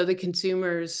resources. So the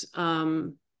consumers,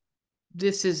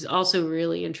 this is also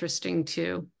really interesting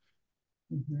too.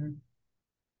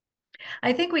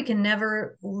 I think we can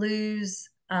never lose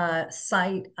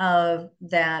sight of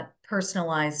that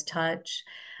personalized touch.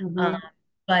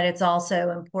 But it's also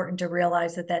important to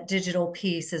realize that that digital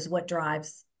piece is what's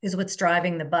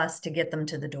driving the bus to get them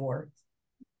to the door.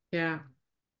 Yeah.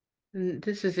 And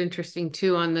this is interesting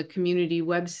too on the community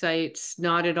websites,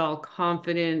 not at all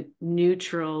confident,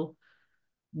 neutral,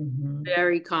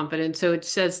 very confident. So it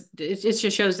says, it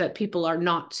just shows that people are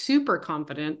not super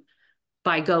confident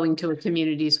by going to a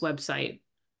community's website.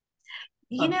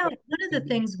 One of the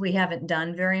things we haven't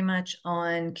done very much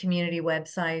on community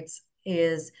websites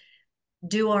is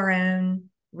do our own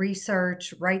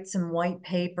research, write some white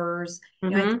papers.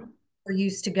 I think we're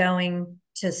used to going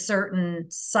to certain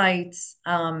sites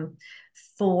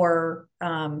for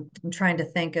I'm trying to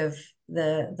think of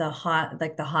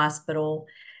the hospital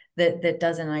that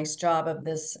does a nice job of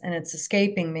this, and it's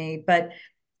escaping me. But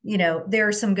there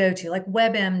are some go-to like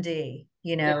WebMD.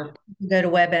 Go to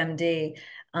WebMD,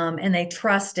 and they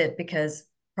trust it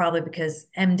probably because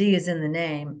MD is in the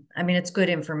name. I mean, it's good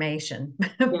information,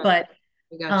 but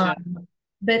Gotcha.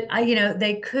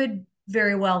 they could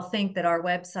very well think that our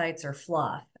websites are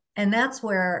fluff, and that's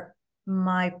where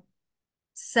my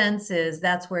sense is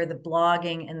that's where the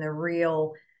blogging and the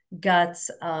real guts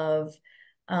of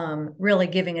really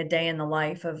giving a day in the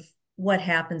life of what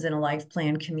happens in a life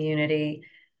plan community,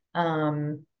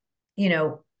 you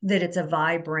know, that it's a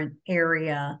vibrant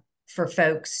area for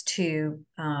folks to,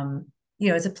 you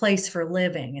know, it's a place for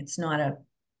living. It's not a,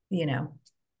 you know,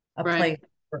 a Right. place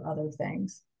for other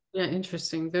things. Yeah,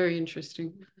 interesting. Very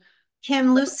interesting.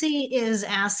 Kim, Lucy is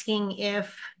asking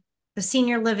if the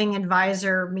senior living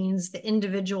advisor means the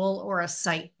individual or a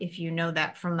site, if you know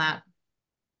that from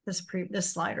this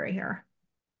slide right here.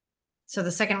 So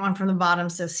the second one from the bottom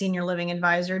says senior living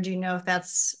advisor. Do you know if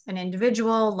that's an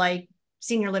individual like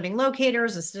senior living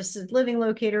locators, assisted living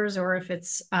locators, or if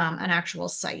it's an actual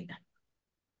site?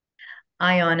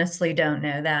 I honestly don't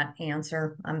know that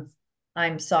answer.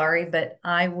 I'm sorry, but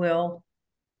we'll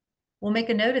make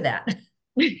a note of that.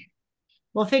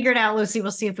 We'll figure it out, Lucy.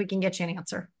 We'll see if we can get you an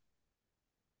answer.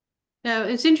 Yeah,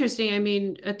 it's interesting. I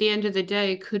mean, at the end of the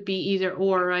day, it could be either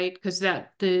or, right? Because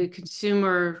that the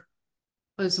consumer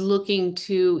was looking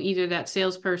to either that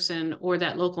salesperson or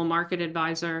that local market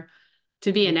advisor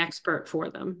to be an expert for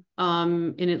them.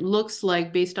 And it looks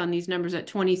like based on these numbers that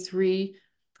 23%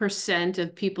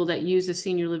 of people that use a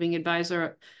senior living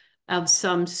advisor of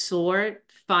some sort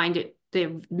find it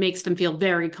makes them feel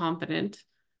very confident.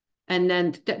 And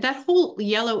then that whole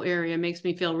yellow area makes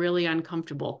me feel really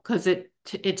uncomfortable because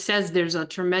it says there's a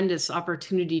tremendous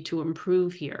opportunity to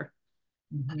improve here.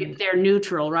 If they're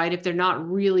neutral, right? If they're not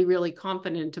really, really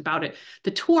confident about it.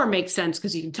 The tour makes sense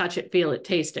because you can touch it, feel it,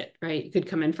 taste it, right? You could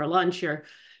come in for lunch,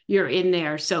 you're in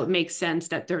there. So it makes sense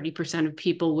that 30% of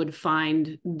people would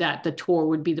find that the tour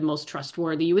would be the most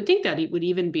trustworthy. You would think that it would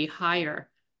even be higher.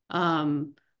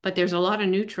 But there's a lot of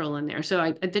neutral in there.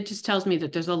 So that just tells me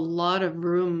that there's a lot of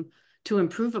room to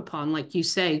improve upon, like you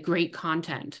say, great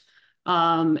content.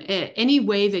 Any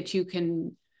way that you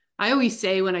can, I always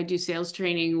say when I do sales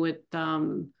training with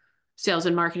sales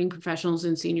and marketing professionals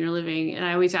in senior living, and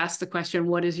I always ask the question,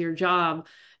 what is your job?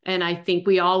 And I think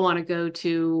we all want to go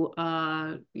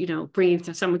to, you know, bringing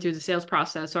someone through the sales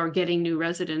process or getting new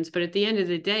residents. But at the end of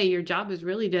the day, your job is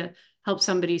really to help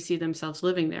somebody see themselves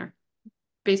living there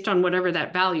based on whatever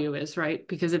that value is, right?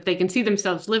 Because if they can see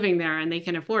themselves living there and they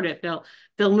can afford it, they'll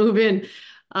move in.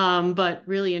 But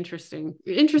really interesting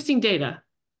data,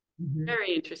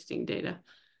 very interesting data.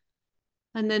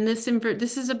 And then this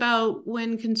is about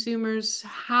when consumers,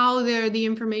 how the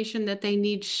information that they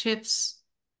need shifts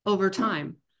over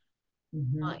time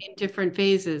in different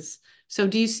phases. So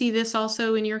do you see this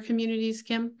also in your communities,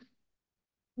 Kim?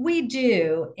 We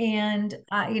do. And,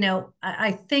 you know,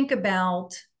 I think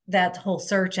about that whole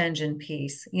search engine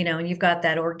piece, you know, and you've got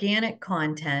that organic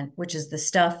content, which is the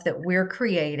stuff that we're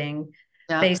creating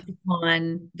based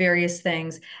upon various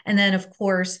things. And then of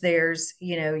course there's,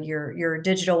 you know, your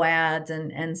digital ads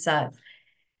and such.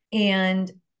 And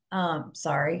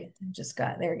sorry,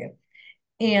 there we go.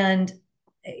 And,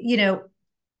 you know,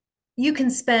 you can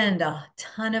spend a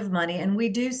ton of money, and we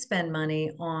do spend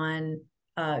money on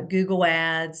Google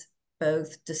ads,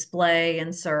 both display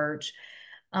and search.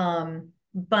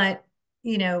 But,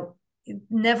 you know,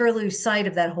 never lose sight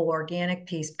of that whole organic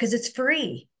piece because it's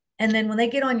free. And then when they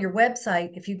get on your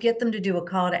website, if you get them to do a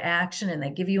call to action and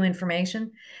they give you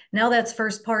information, now that's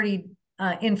first party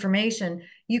information.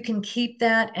 You can keep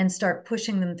that and start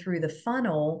pushing them through the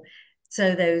funnel.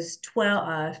 So those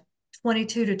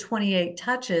 22 to 28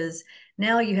 touches,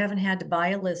 now you haven't had to buy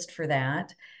a list for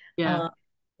that. Yeah.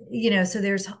 You know, so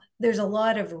there's a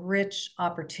lot of rich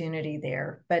opportunity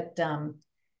there, but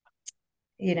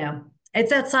you know, it's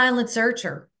that silent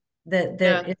searcher that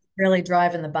is really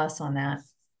driving the bus on that.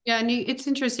 Yeah, and it's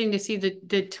interesting to see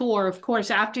the tour. Of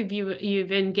course, after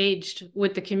you've engaged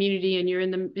with the community and you're in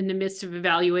the midst of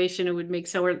evaluation, it would make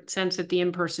sense that the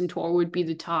in-person tour would be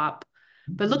the top.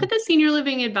 But look at the senior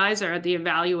living advisor at the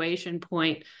evaluation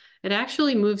point. It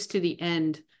actually moves to the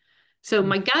end. So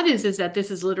my gut is that this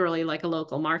is literally like a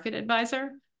local market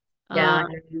advisor. Yeah,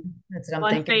 that's what I'm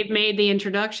Once thinking. they've made the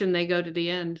introduction, they go to the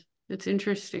end. It's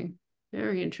interesting,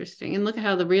 very interesting. And look at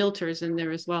how the realtor's in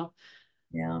there as well.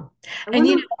 Yeah. And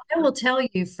you know, I will tell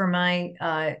you for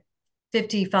my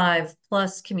 55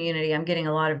 plus community, I'm getting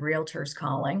a lot of realtors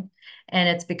calling, and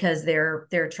it's because they're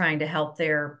trying to help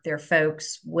their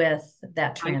folks with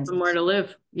that transition. Somewhere to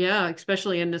live. Yeah,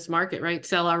 especially in this market, right?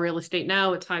 Sell our real estate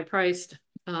now, it's high priced.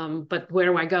 But where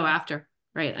do I go after?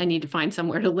 Right? I need to find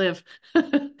somewhere to live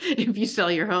if you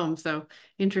sell your home. So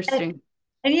interesting.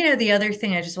 And you know, the other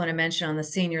thing I just want to mention on the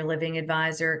senior living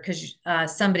advisor, because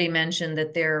somebody mentioned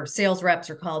that their sales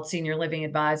reps are called senior living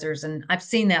advisors, and I've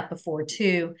seen that before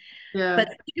too. Yeah. But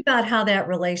think about how that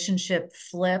relationship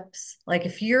flips. Like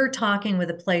if you're talking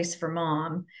with a place for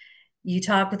mom, you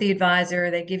talk with the advisor,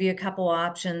 they give you a couple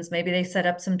options, maybe they set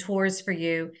up some tours for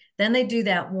you, then they do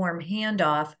that warm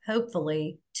handoff,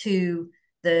 hopefully, to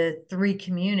the three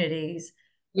communities.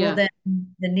 Well, Yeah.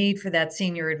 then the need for that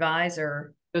senior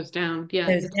advisor Goes down. Yeah.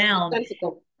 goes It's down.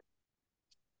 sensible.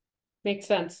 Makes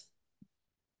sense.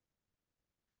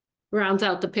 Rounds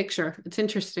out the picture. It's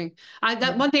interesting.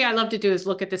 That one thing I love to do is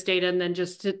look at this data and then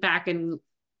just sit back and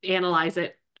analyze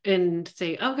it and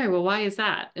say, okay, well, why is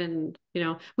that? And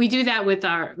we do that with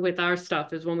our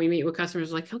stuff is when we meet with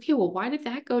customers, like, okay, well, why did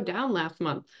that go down last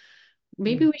month?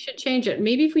 Maybe we should change it.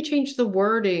 Maybe if we change the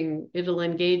wording, it'll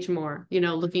engage more,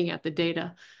 looking at the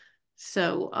data.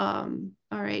 So, all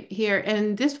right, here.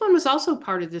 And this one was also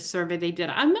part of this survey they did.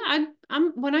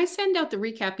 When I send out the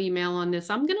recap email on this,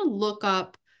 I'm going to look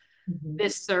up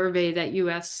this survey that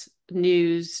US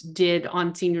News did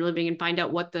on senior living and find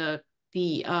out what the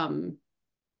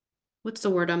what's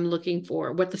the word I'm looking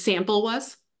for, what the sample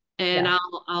was. And Yeah.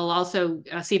 I'll also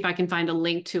see if I can find a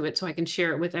link to it so I can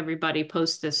share it with everybody,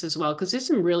 post this as well, because there's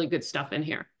some really good stuff in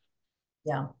here.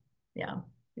 Yeah, yeah,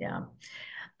 yeah.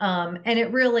 And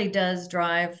it really does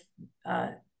drive,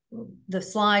 the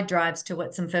slide drives to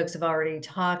what some folks have already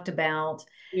talked about.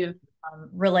 Yeah.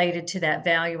 Related to that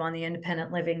value on the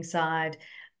independent living side.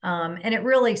 And it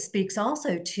really speaks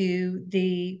also to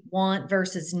the want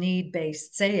versus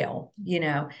need-based sale.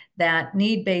 That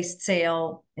need-based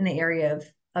sale in the area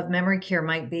of memory care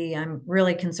might be, I'm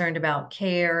really concerned about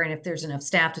care and if there's enough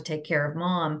staff to take care of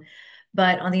mom.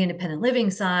 But on the independent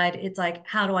living side, it's like,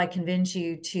 how do I convince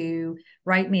you to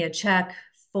write me a check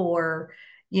for,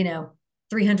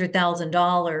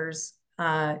 $300,000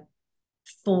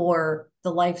 for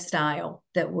the lifestyle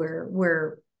that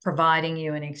we're providing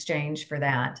you in exchange for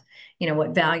that?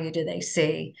 What value do they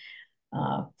see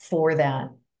for that?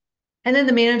 And then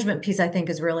the management piece, I think,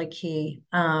 is really key,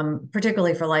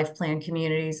 particularly for life plan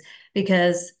communities,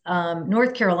 because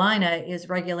North Carolina is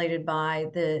regulated by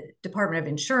the Department of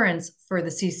Insurance for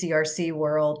the CCRC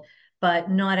world,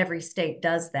 but not every state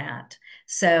does that.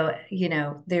 So,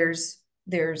 there's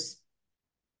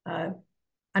I'm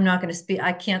not going to speak,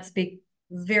 I can't speak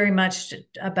very much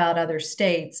about other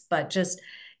states, but just,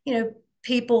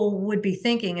 people would be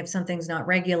thinking if something's not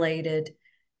regulated,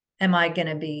 am I going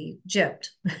to be gypped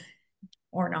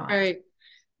or not? All right.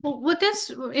 Well,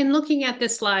 in looking at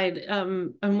this slide,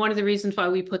 and one of the reasons why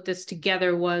we put this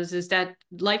together is that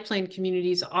life plan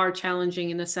communities are challenging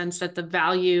in the sense that the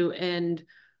value and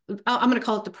I'm going to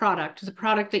call it the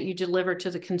product that you deliver to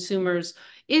the consumers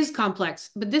is complex,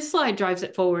 but this slide drives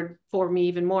it forward for me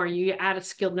even more. You add a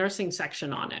skilled nursing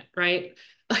section on it, right?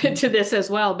 To this as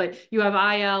well, but you have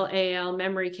IL, AL,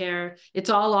 memory care. It's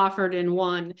all offered in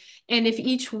one. And if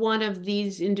each one of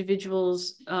these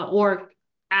individuals or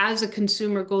as a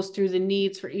consumer goes through the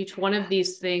needs for each one of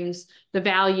these things, the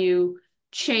value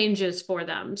changes for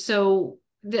them. So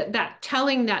that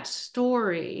telling that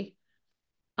story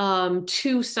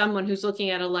to someone who's looking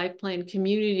at a life plan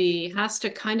community has to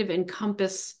kind of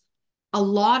encompass a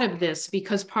lot of this,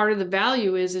 because part of the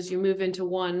value is as you move into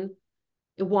one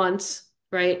once,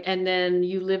 right? And then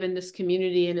you live in this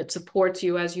community and it supports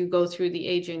you as you go through the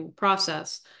aging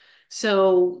process.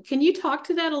 So can you talk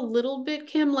to that a little bit,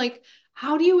 Kim? Like,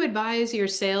 how do you advise your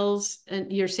sales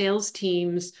and your sales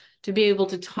teams to be able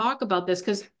to talk about this?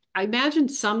 Because I imagine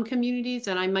some communities,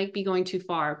 and I might be going too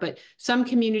far, but some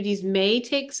communities may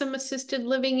take some assisted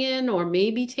living in or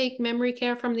maybe take memory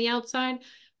care from the outside.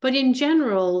 But in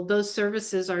general, those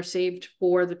services are saved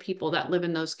for the people that live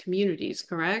in those communities,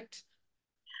 correct?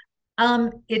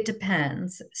 It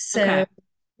depends. So Okay.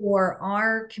 for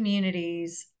our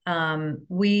communities,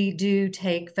 we do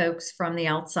take folks from the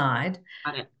outside.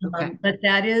 Got it. Okay. But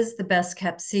that is the best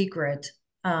kept secret.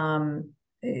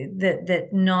 That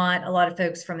not a lot of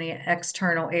folks from the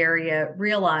external area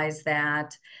realize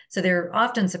that. So they're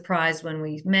often surprised when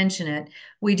we mention it.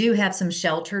 We do have some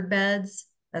sheltered beds.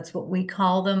 That's what we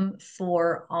call them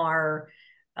for our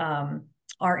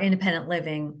independent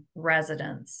living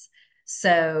residents.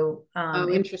 So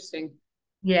Interesting.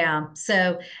 yeah.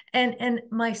 So and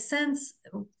my sense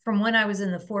from when I was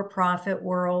in the for-profit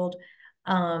world,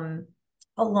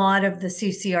 a lot of the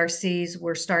CCRCs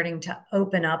were starting to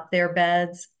open up their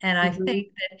beds. And I think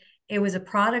that it was a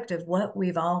product of what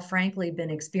we've all frankly been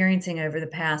experiencing over the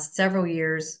past several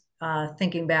years,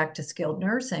 thinking back to skilled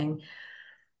nursing,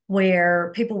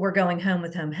 where people were going home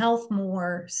with home health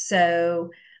more.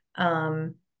 So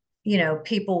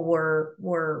people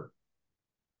were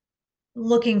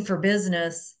looking for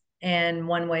business, and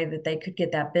one way that they could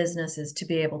get that business is to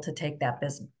be able to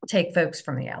take folks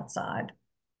from the outside.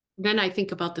 Then I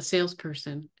think about the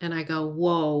salesperson and I go,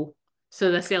 whoa.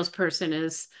 So the salesperson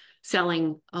is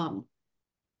selling,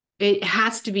 it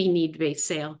has to be need-based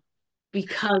sale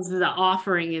because the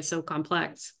offering is so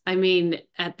complex. I mean,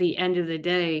 at the end of the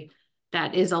day,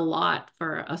 that is a lot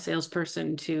for a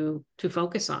salesperson to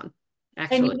focus on,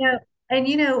 actually.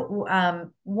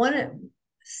 One of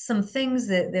some things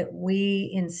that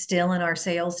we instill in our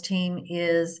sales team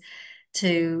is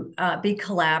to be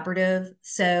collaborative.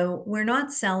 So we're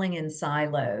not selling in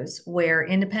silos where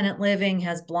independent living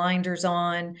has blinders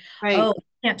on. Right. Oh,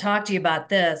 I can't talk to you about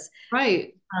this.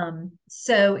 Right.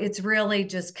 So it's really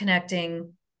just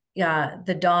connecting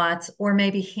the dots, or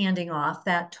maybe handing off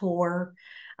that tour.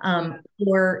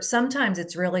 Or sometimes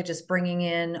it's really just bringing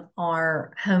in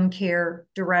our home care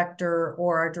director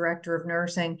or our director of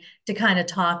nursing to kind of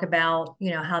talk about,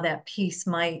 how that piece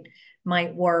might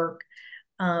work.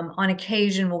 On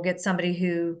occasion, we'll get somebody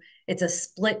who it's a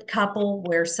split couple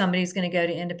where somebody's going to go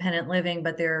to independent living,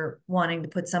 but they're wanting to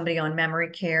put somebody on memory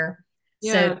care.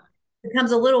 Yeah. So it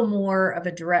becomes a little more of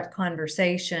a direct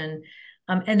conversation.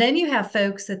 And then you have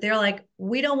folks that they're like,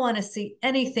 we don't want to see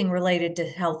anything related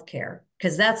to healthcare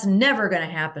because that's never going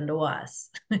to happen to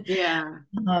us. Yeah.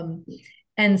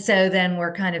 And so then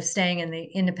we're kind of staying in the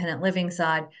independent living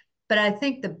side. But I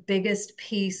think the biggest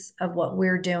piece of what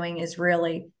we're doing is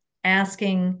really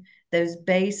asking those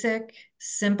basic,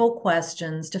 simple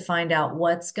questions to find out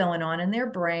what's going on in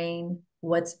their brain,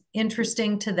 what's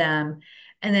interesting to them,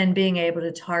 and then being able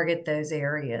to target those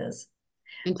areas.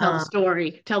 And tell the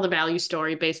story, tell the value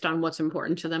story based on what's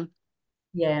important to them.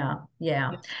 Yeah.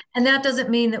 And that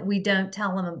doesn't mean that we don't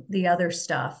tell them the other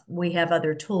stuff. We have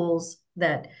other tools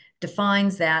that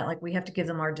defines that. Like we have to give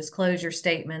them our disclosure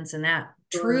statements, and that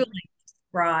truly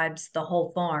describes the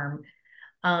whole farm.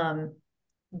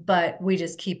 But we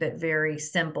just keep it very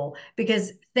simple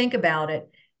because think about it,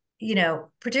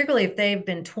 particularly if they've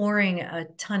been touring a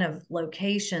ton of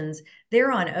locations,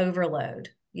 they're on overload,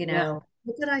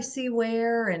 what did I see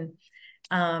where? And,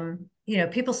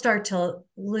 people start to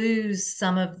lose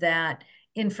some of that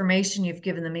information you've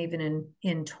given them even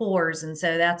in tours. And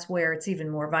so that's where it's even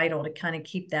more vital to kind of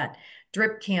keep that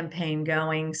drip campaign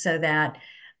going so that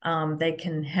they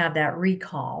can have that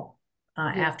recall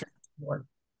after the tour.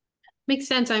 Makes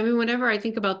sense. I mean, whenever I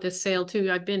think about this sale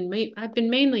too, I've been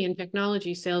mainly in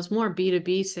technology sales, more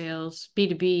B2B sales,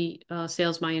 B2B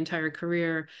sales my entire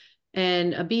career.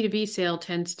 And a B2B sale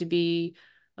tends to be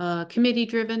committee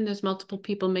driven. There's multiple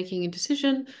people making a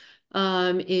decision.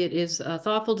 It is a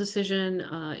thoughtful decision.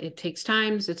 It takes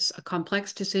time. It's a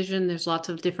complex decision. There's lots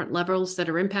of different levels that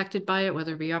are impacted by it,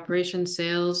 whether it be operations,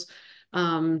 sales,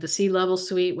 the C-level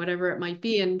suite, whatever it might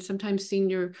be. And sometimes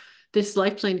this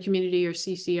life plan community or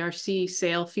CCRC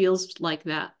sale feels like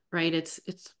that, right? It's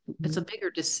a bigger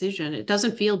decision. It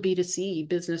doesn't feel B2C,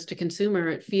 business to consumer.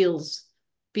 It feels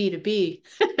B2B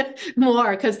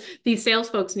more because these sales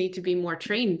folks need to be more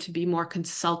trained to be more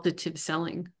consultative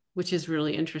selling, which is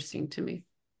really interesting to me.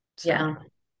 So.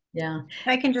 Yeah. If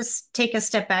I can just take a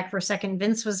step back for a second.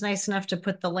 Vince was nice enough to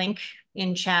put the link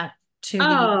in chat to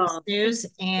the news,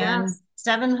 and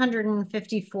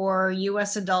 754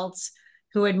 US adults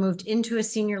who had moved into a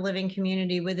senior living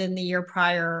community within the year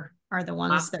prior are the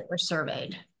ones that were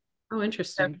surveyed. Oh,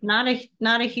 interesting. So not a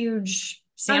huge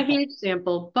sample. Not a huge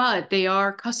sample, but they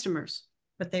are customers.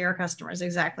 But they are customers,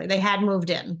 exactly. They had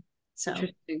moved in. So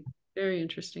interesting. Very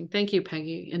interesting. Thank you,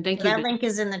 Peggy. And thank you. That link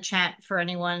is in the chat for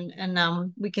anyone,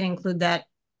 and we can include that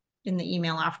in the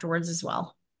email afterwards as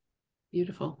well.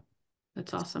 Beautiful.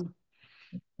 That's awesome.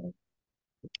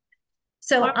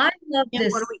 So I love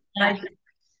this.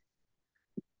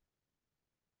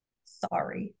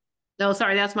 Sorry. No,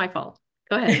 sorry, that's my fault.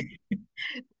 Go ahead.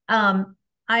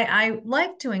 I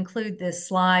like to include this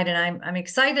slide, and I'm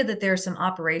excited that there's some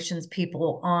operations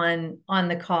people on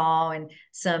the call and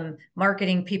some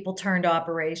marketing people turned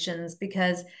operations,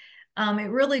 because it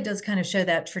really does kind of show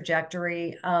that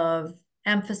trajectory of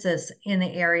emphasis in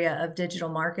the area of digital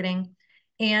marketing.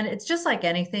 And it's just like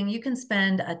anything, you can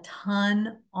spend a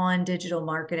ton on digital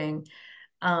marketing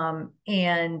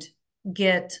and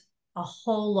get a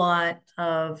whole lot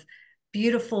of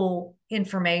beautiful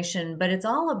information, but it's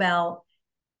all about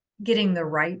getting the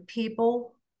right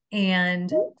people.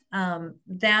 And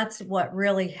that's what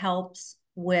really helps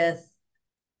with,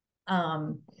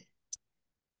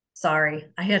 sorry,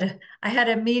 I had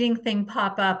a meeting thing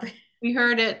pop up. We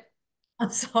heard it. I'm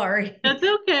sorry. That's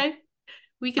okay.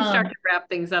 We can start to wrap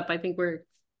things up. I think we're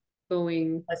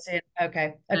going. Let's see.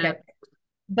 Okay.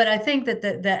 but I think that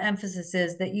the emphasis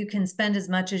is that you can spend as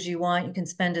much as you want, you can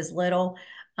spend as little,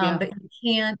 Yeah. but you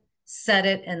can't set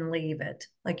it and leave it.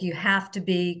 Like you have to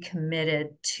be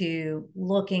committed to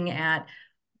looking at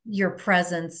your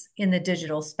presence in the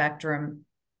digital spectrum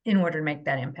in order to make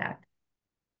that impact.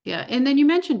 Yeah, and then you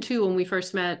mentioned too when we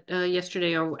first met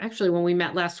yesterday, or actually when we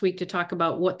met last week to talk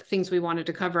about what things we wanted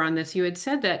to cover on this, you had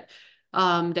said that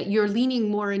that you're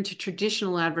leaning more into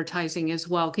traditional advertising as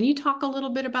well. Can you talk a little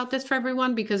bit about this for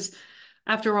everyone? Because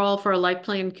after all, for a life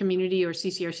plan community or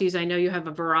CCRCs, I know you have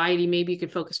a variety. Maybe you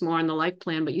could focus more on the life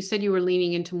plan, but you said you were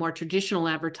leaning into more traditional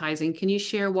advertising. Can you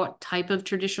share what type of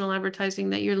traditional advertising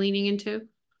that you're leaning into?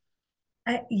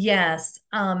 Yes,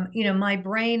 my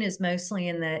brain is mostly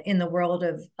in the world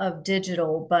of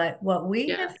digital, but what we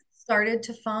Yeah. have started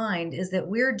to find is that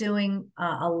we're doing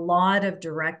a lot of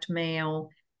direct mail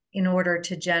in order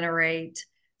to generate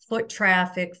foot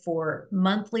traffic for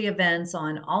monthly events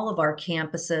on all of our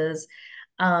campuses.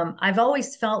 I've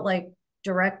always felt like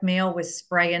direct mail was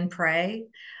spray and pray.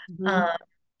 Mhm. Uh,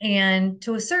 and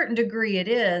to a certain degree it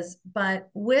is, but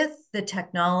with the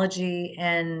technology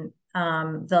and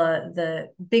the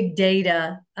big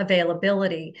data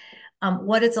availability,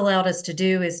 what it's allowed us to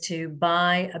do is to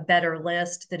buy a better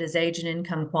list that is age and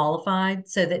income qualified,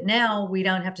 so that now we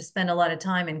don't have to spend a lot of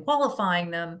time in qualifying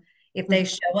them. If they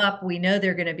show up, we know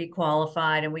they're going to be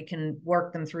qualified, and we can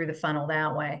work them through the funnel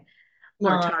that way.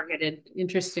 More targeted.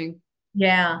 Interesting.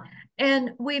 Yeah.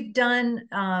 And we've done,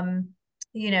 from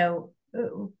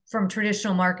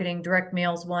traditional marketing, direct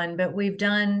mails one, but we've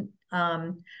done,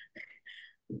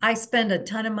 I spend a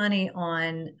ton of money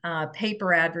on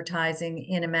paper advertising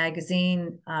in a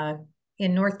magazine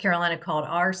in North Carolina called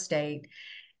Our State.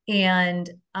 And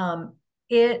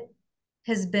it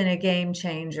has been a game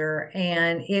changer.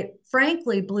 And it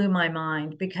frankly blew my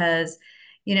mind because,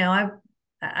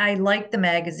 I like the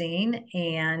magazine,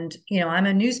 and I'm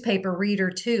a newspaper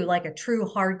reader too, like a true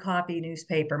hard copy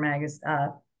newspaper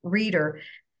reader,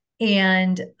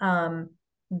 and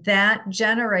that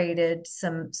generated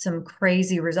some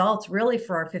crazy results really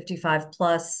for our 55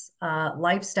 plus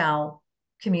lifestyle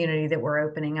community that we're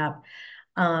opening up.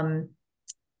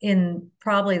 In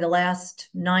probably the last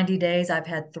 90 days, I've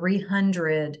had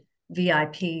 300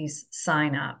 VIPs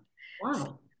sign up.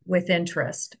 Wow. With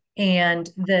interest. And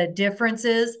the difference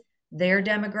is their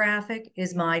demographic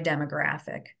is my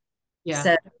demographic. Yeah.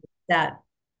 So that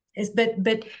is,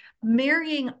 but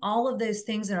marrying all of those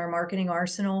things in our marketing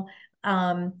arsenal,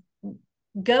 go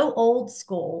old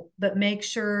school, but make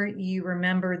sure you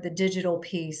remember the digital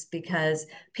piece, because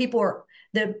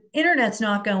the internet's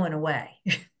not going away.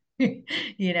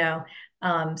 you know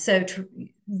so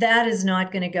that is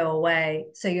not going to go away,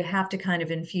 so you have to kind of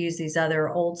infuse these other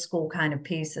old school kind of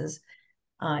pieces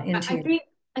into.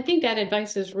 I think that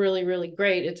advice is really, really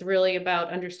great. It's really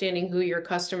about understanding who your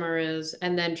customer is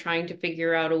and then trying to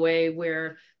figure out a way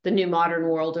where the new modern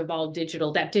world of all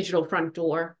digital, that digital front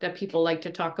door that people like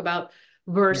to talk about,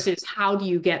 versus how do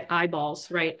you get eyeballs,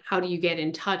 right? How do you get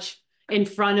in touch in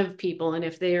front of people? And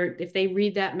if they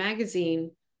read that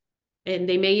magazine, and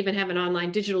they may even have an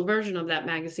online digital version of that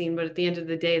magazine, but at the end of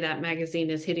the day, that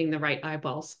magazine is hitting the right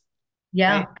eyeballs.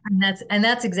 Yeah, Right? and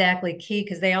that's exactly key,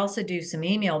 because they also do some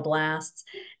email blasts,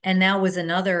 and that was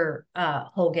another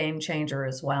whole game changer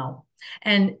as well.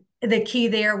 And the key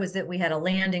there was that we had a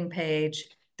landing page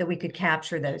that we could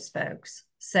capture those folks.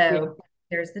 So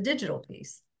there's the digital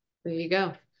piece. There you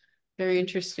go. Very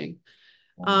interesting.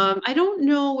 I don't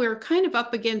know, we're kind of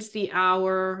up against the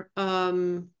hour.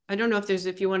 I don't know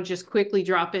if you want to just quickly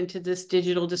drop into this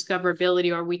digital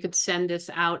discoverability, or we could send this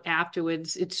out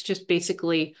afterwards. It's just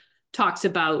basically talks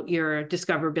about your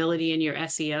discoverability and your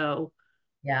SEO.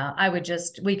 Yeah,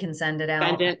 we can send it Send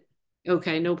out. it.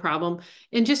 Okay, no problem.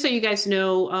 And just so you guys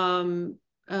know,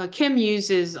 Kim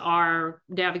uses our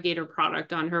Navigator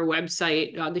product on her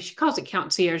website. She calls it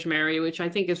Concierge Mary, which I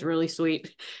think is really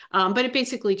sweet. But it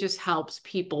basically just helps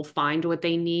people find what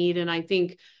they need. And I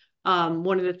think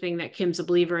one of the things that Kim's a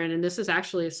believer in, and this is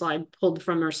actually a slide pulled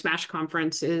from her Smash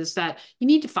conference, is that you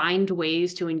need to find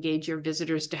ways to engage your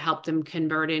visitors to help them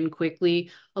convert in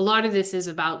quickly. A lot of this is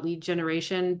about lead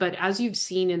generation, but as you've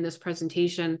seen in this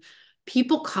presentation,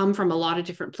 people come from a lot of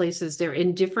different places. They're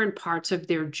in different parts of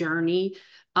their journey.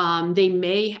 They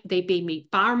may be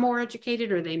far more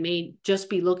educated, or they may just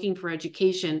be looking for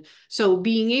education. So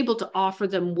being able to offer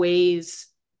them ways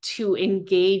to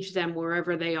engage them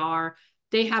wherever they are.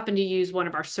 They happen to use one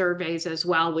of our surveys as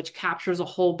well, which captures a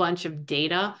whole bunch of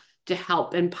data to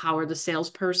help empower the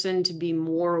salesperson to be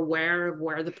more aware of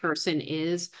where the person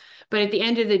is. But at the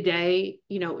end of the day,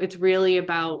 it's really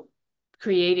about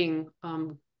creating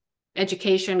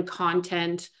education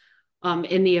content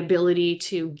and the ability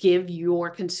to give your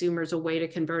consumers a way to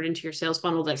convert into your sales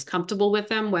funnel that's comfortable with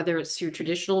them, whether it's through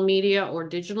traditional media or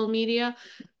digital media.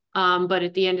 But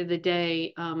at the end of the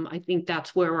day, I think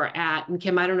that's where we're at. And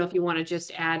Kim, I don't know if you want to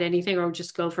just add anything or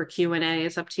just go for Q&A.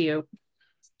 It's up to you.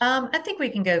 I think we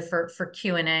can go for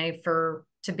Q&A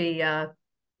to be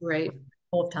Right.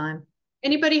 full time.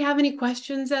 Anybody have any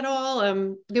questions at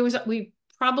all? We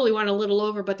probably went a little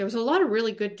over, but there was a lot of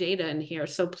really good data in here.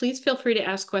 So please feel free to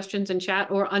ask questions in chat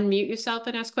or unmute yourself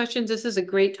and ask questions. This is a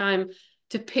great time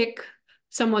to pick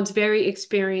someone's very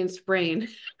experienced brain.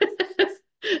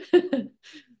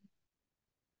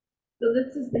 So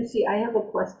this is Lucy. I have a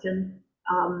question.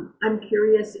 I'm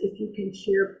curious if you can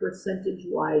share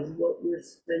percentage-wise what you're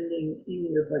spending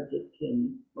in your budget,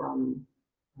 Kim, from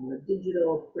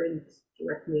digital, print,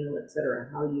 direct mail, etc.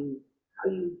 How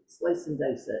you slice and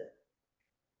dice it.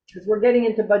 Because we're getting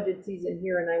into budget season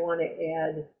here, and I want to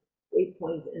add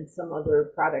Waypoint and some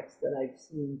other products that I've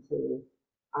seen to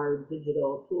our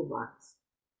digital toolbox.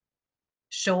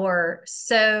 Sure.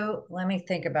 So let me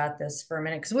think about this for a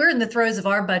minute, because we're in the throes of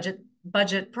our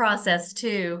budget process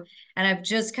too, and I've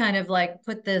just kind of like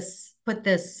put this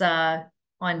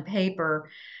on paper.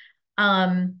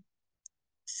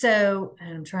 So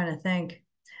and I'm trying to think.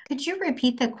 Could you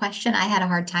repeat the question? I had a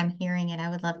hard time hearing it. I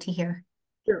would love to hear.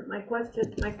 Sure. My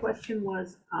question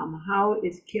was, how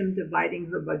is Kim dividing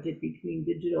her budget between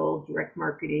digital, direct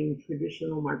marketing,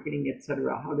 traditional marketing,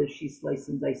 etc.? How does she slice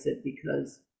and dice it?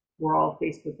 Because we're all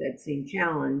faced with that same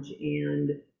challenge,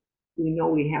 and we know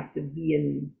we have to be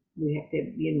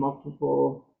in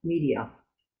multiple media.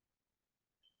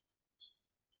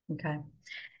 Okay.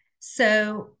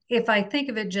 So if I think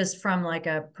of it just from like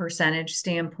a percentage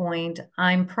standpoint,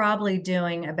 I'm probably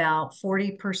doing about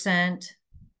 40%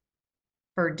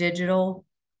 for digital,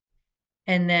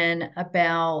 and then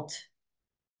about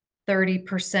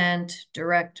 30%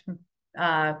 direct,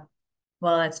 well,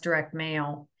 that's direct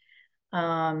mail.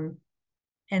 And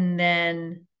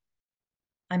then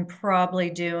I'm probably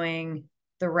doing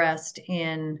the rest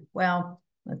in, well,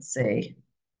 let's see.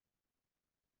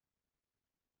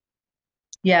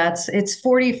 Yeah, it's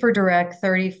 40 for direct,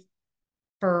 30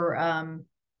 for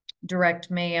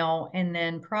direct mail, and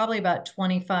then probably about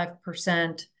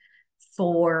 25%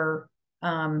 for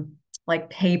like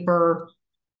paper,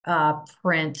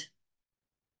 print.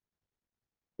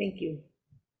 Thank you.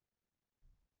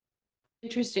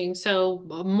 Interesting. So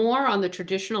more on the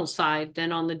traditional side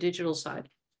than on the digital side.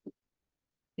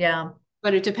 Yeah.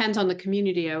 But it depends on the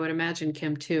community, I would imagine,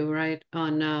 Kim, too, right?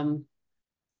 On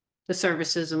the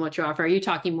services and what you offer. Are you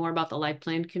talking more about the life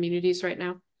plan communities right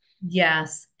now?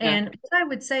 Yes. Yeah. And what I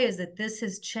would say is that this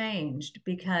has changed,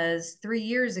 because 3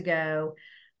 years ago,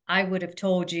 I would have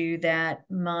told you that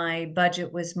my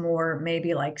budget was more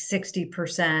maybe like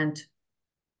 60%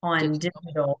 on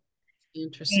digital.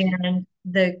 Interesting. And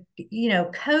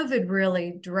COVID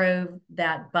really drove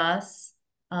that bus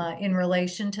in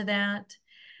relation to that.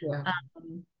 Yeah.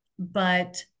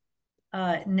 But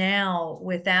now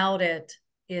without it,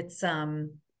 it's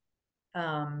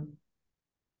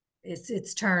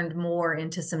turned more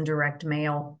into some direct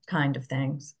mail kind of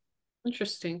things.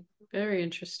 Interesting. Very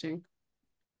interesting.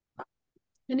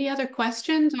 Any other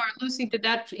questions? Or Lucy, did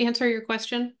that answer your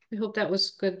question? I hope that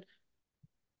was good.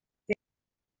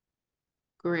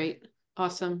 Great.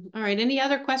 Awesome. All right. Any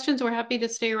other questions? We're happy to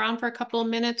stay around for a couple of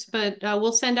minutes, but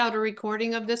we'll send out a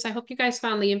recording of this. I hope you guys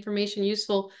found the information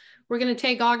useful. We're going to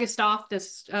take August off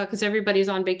this because everybody's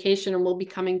on vacation, and we'll be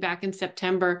coming back in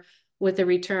September with the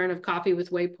return of Coffee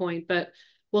with Waypoint. But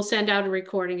we'll send out a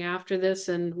recording after this,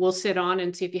 and we'll sit on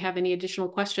and see if you have any additional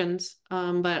questions.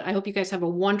 But I hope you guys have a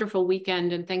wonderful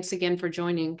weekend, and thanks again for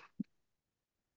joining.